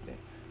 forfeiting,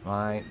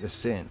 right? The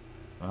sin,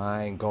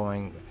 right?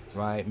 Going,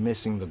 right?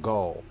 Missing the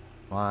goal,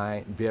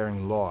 right?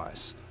 Bearing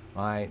loss,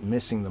 right?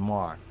 Missing the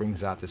mark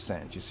brings out the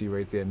sense. You see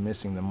right there,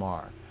 missing the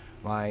mark,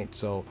 right?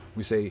 So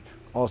we say,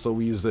 also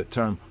we use the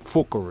term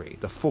fukari,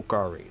 the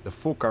fukari. The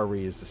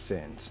fukari is the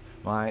sins,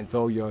 right?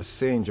 Though your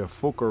sins, your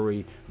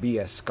fukari be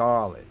as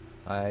scarlet,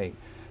 right?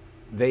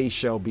 They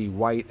shall be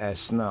white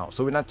as snow.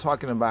 So we're not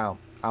talking about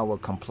our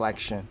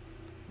complexion.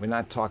 We're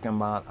not talking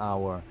about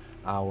our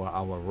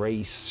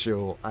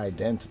racial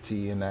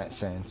identity in that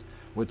sense.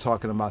 We're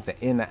talking about the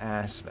inner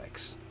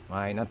aspects,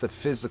 right? Not the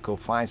physical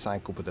phi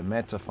cycle, but the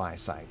meta phi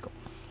cycle.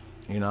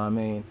 You know what I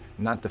mean?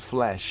 Not the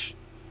flesh,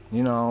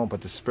 you know,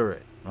 but the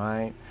spirit,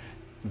 right?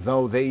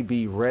 Though they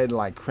be red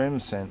like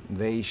crimson,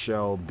 they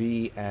shall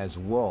be as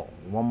wool.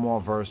 One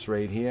more verse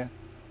right here,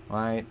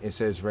 right? It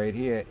says right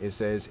here, it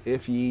says,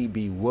 if ye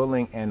be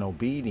willing and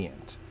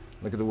obedient.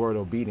 Look at the word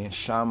obedience,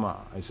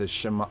 Shama. It says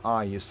Shema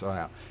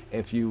Yisrael.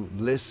 If you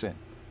listen,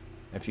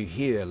 if you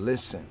hear,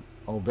 listen,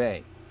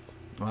 obey,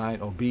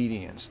 right?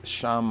 Obedience,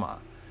 Shama.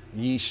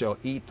 Ye shall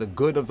eat the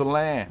good of the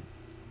land,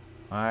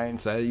 right?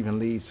 So that even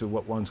leads to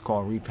what one's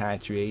called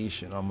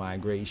repatriation or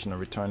migration or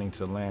returning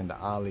to the land, the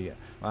Aliyah,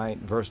 right?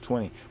 Verse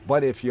 20.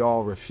 But if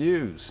y'all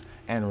refuse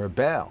and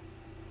rebel,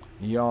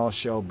 y'all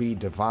shall be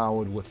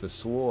devoured with the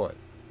sword.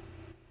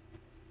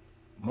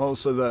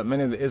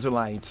 Many of the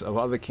Israelites of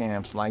other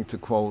camps like to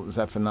quote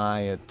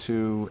Zephaniah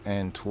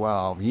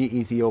 2:12. Ye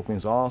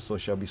Ethiopians also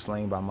shall be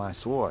slain by my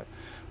sword.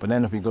 But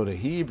then if we go to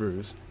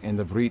Hebrews in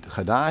the Brit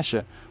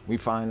Chadasha, we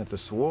find that the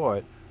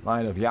sword,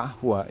 right, of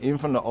Yahweh, even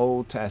from the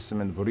Old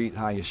Testament, Brit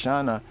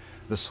HaYashana,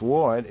 the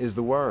sword is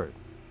the word,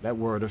 that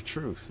word of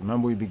truth.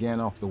 Remember we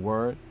began off the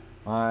word,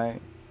 right?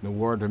 The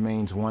word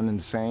remains one and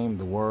the same,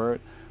 the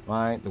word.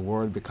 Right, the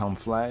word become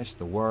flesh,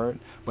 the word.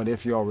 But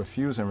if y'all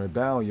refuse and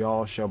rebel,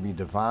 y'all shall be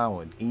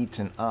devoured,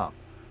 eaten up,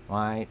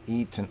 right?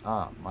 Eaten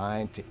up,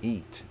 right? To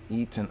eat,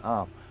 eaten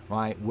up,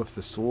 right? With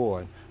the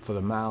sword. For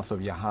the mouth of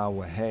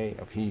Yahweh, hey,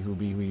 of he who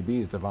be,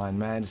 his divine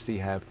majesty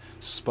have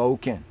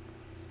spoken,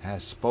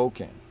 has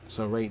spoken.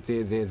 So right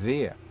there, they're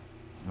there,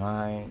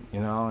 right?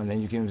 You know, and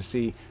then you can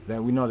see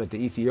that we know that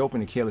the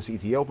careless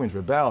Ethiopians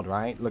rebelled,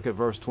 right? Look at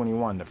verse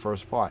 21, the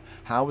first part.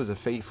 How is a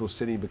faithful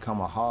city become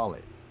a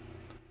harlot?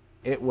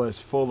 It was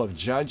full of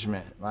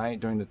judgment, right?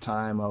 During the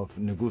time of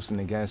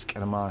Nebuchadnezzar,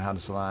 Kedemah, Haile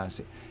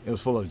Selassie. It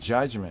was full of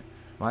judgment,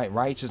 right?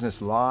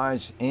 Righteousness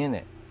lodged in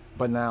it,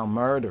 but now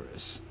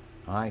murderous,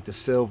 right? The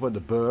silver,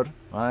 the bur,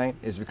 right,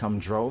 is become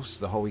dross.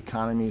 The whole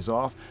economy is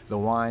off. The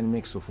wine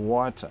mixed with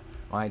water,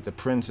 right? The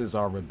princes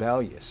are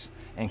rebellious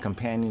and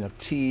companion of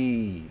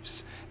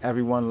thieves.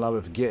 Everyone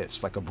loveth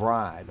gifts like a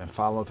bribe and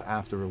followeth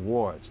after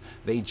rewards.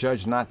 They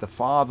judge not the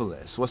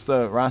fatherless. What's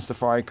the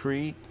Rastafari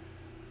creed?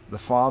 The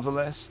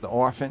fatherless, the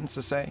orphans,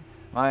 to say,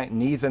 right?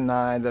 Neither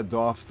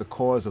doth the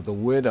cause of the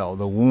widow,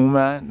 the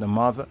woman, the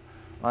mother,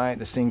 right?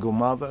 The single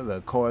mother, the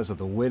cause of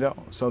the widow,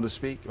 so to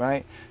speak,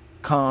 right?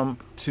 Come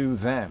to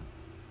them,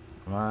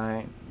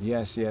 right?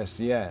 Yes, yes,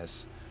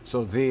 yes.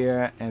 So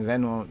there, and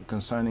then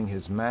concerning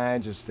his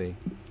majesty,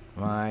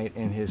 right?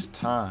 In his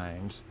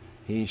times,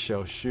 he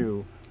shall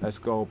shew. Let's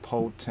go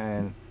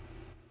potent,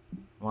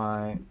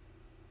 right?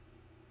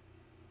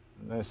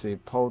 Let's see,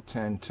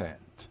 potentate.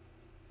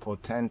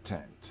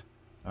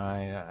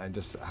 I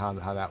just how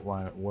that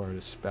one word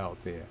is spelled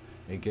there,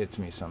 it gets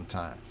me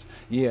sometimes.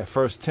 Yeah,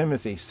 1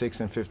 Timothy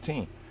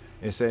 6:15,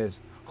 it says,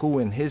 who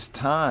in his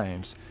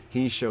times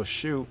he shall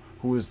shew,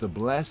 who is the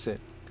blessed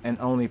and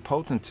only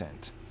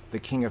potentate, the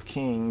King of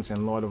kings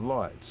and Lord of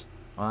lords.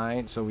 All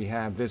right, so we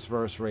have this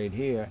verse right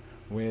here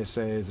where it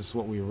says, this is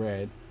what we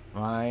read,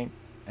 right?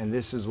 And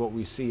this is what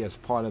we see as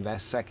part of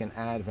that second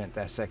advent,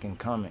 that second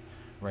coming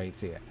right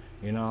there.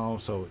 You know,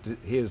 so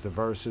here's the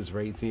verses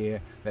right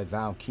there, that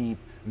thou keep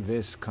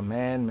this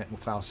commandment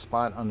without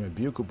spot,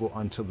 unrebukable,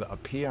 until the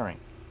appearing,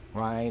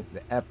 right?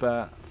 The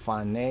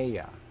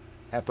epiphaneia,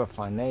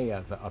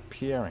 the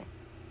appearing,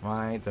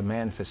 right? The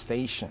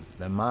manifestation,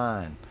 the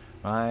man,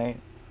 right?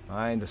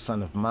 Right? The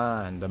son of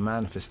man, the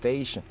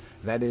manifestation.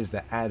 That is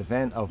the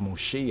advent of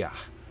Moshiach,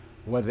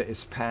 whether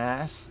it's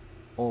past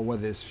or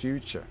whether it's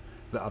future.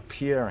 The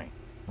appearing,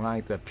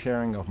 right? The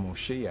appearing of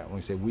Moshiach. When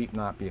we say, weep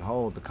not,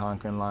 behold, the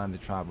conquering lion of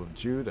the tribe of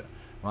Judah,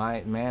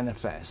 right?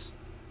 Manifest,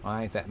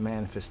 right? That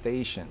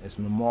manifestation is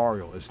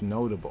memorial, it's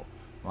notable,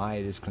 right?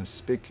 It is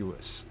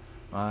conspicuous,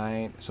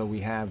 right? So we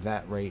have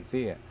that right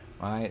there,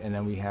 right? And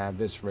then we have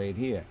this right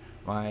here,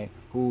 right?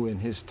 Who in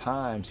his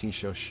times he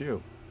shall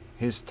shew.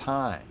 His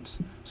times.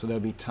 So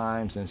there'll be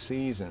times and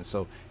seasons.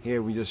 So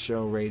here we just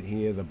show right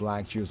here the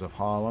black Jews of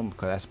Harlem,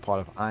 because that's part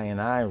of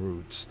I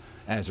roots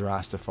as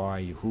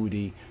Rastafari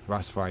Yehudi,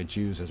 Rastafari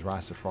Jews as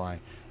Rastafari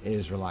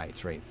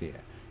Israelites right there.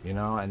 You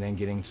know, and then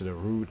getting to the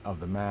root of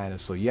the matter.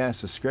 So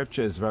yes, the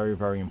scripture is very,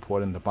 very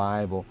important. The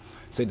Bible,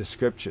 say the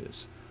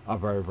scriptures are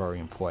very, very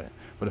important.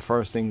 But the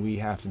first thing we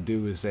have to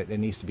do is that there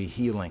needs to be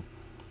healing.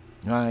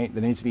 Right?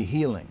 There needs to be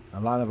healing.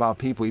 A lot of our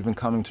people, even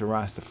coming to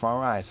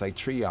Rastafari, it's like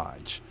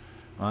triage.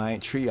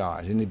 Right?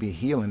 Triage. There need to be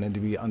healing, there need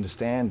to be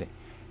understanding.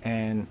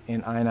 And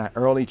in I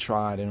early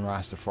tried in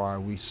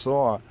Rastafari, we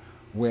saw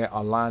where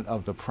a lot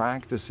of the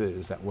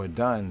practices that were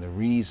done, the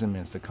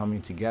reasonings, the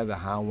coming together,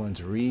 how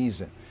one's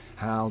reason,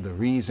 how the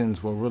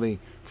reasons were really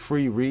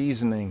free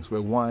reasonings,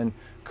 where one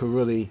could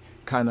really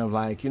kind of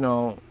like, you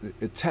know,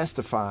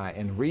 testify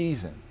and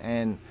reason.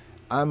 And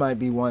I might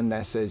be one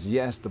that says,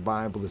 yes, the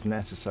Bible is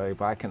necessary,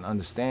 but I can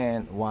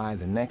understand why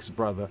the next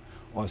brother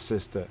or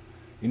sister,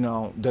 you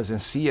know,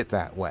 doesn't see it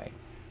that way,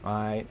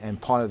 right?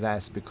 And part of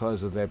that's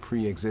because of their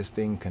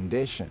pre-existing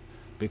condition,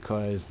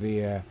 because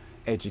their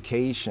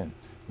education,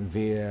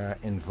 their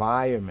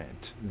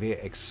environment, their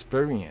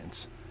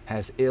experience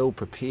has ill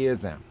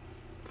prepared them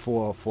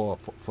for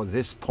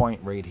this point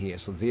right here.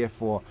 So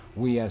therefore,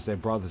 we as their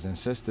brothers and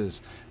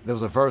sisters, there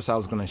was a verse I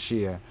was going to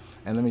share,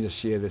 and let me just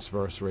share this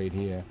verse right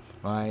here,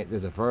 right?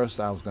 There's a verse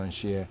I was going to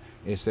share.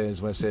 It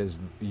says, where it says,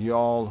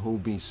 y'all who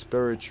be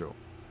spiritual,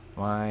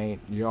 right?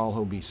 Y'all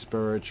who be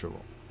spiritual,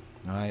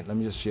 right? Let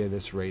me just share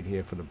this right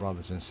here for the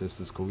brothers and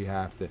sisters, because we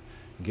have to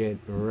get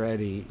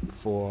ready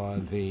for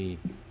the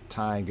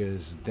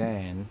tiger's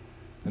den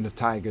and the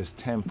tiger's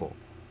temple,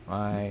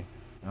 right?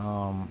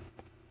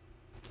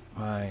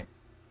 Right.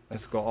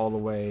 Let's go all the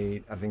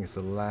way. I think it's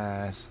the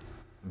last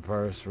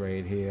verse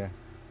right here,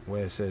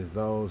 where it says,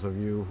 "Those of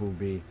you who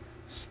be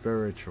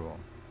spiritual,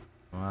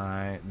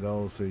 right?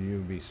 Those of you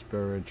be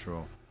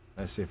spiritual."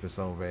 Let's see if it's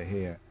over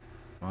here,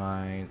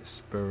 right?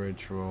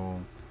 Spiritual.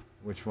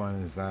 Which one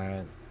is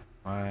that?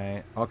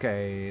 Right.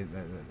 Okay.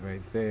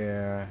 Right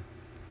there.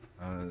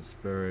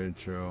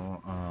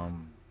 Spiritual.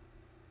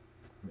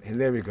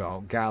 There we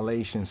go.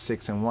 Galatians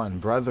 6:1.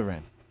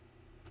 Brethren,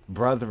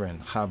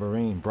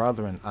 Chabarim,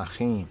 brethren,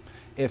 Achim,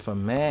 if a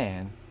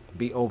man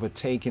be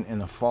overtaken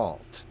in a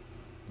fault,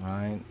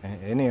 right?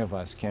 And any of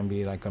us can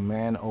be like a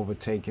man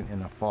overtaken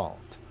in a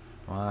fault,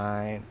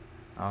 right?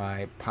 All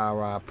right,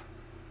 parap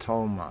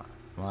toma,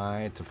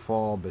 right? To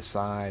fall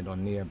beside or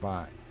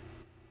nearby,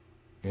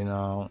 you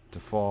know, to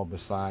fall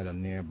beside or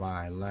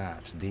nearby,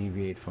 lapse,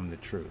 deviate from the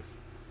truth,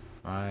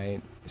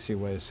 right? You see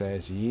what it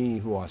says, ye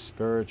who are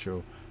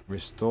spiritual,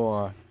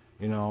 restore,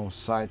 you know,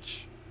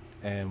 such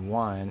and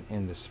one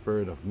in the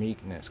spirit of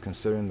meekness,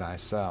 considering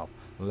thyself,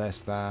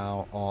 lest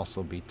thou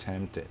also be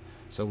tempted.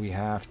 So we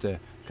have to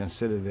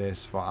consider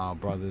this for our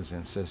brothers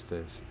and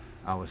sisters,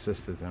 our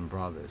sisters and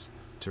brothers,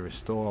 to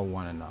restore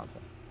one another,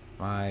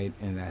 right,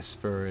 in that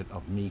spirit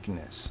of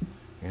meekness.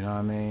 You know what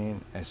I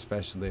mean?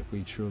 Especially if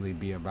we truly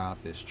be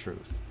about this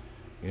truth.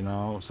 You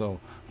know, so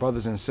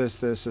brothers and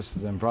sisters,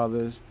 sisters and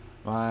brothers,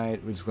 right,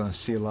 we're just going to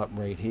seal up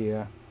right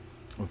here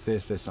with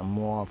this. There's some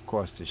more, of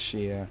course, to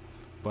share,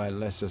 but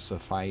let's just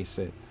suffice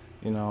it,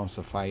 you know,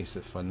 suffice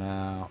it for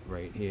now,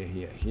 right here,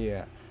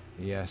 here.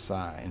 Yes,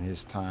 in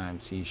his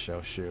times he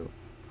shall shew,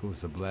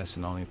 who's the blessed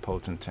and only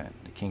potentate,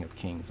 the King of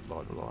kings, the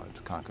Lord of lords,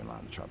 the conquering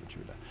lion of the tribe of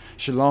Judah.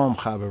 Shalom,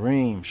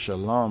 Chabarim,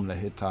 shalom,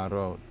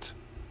 lehitarot.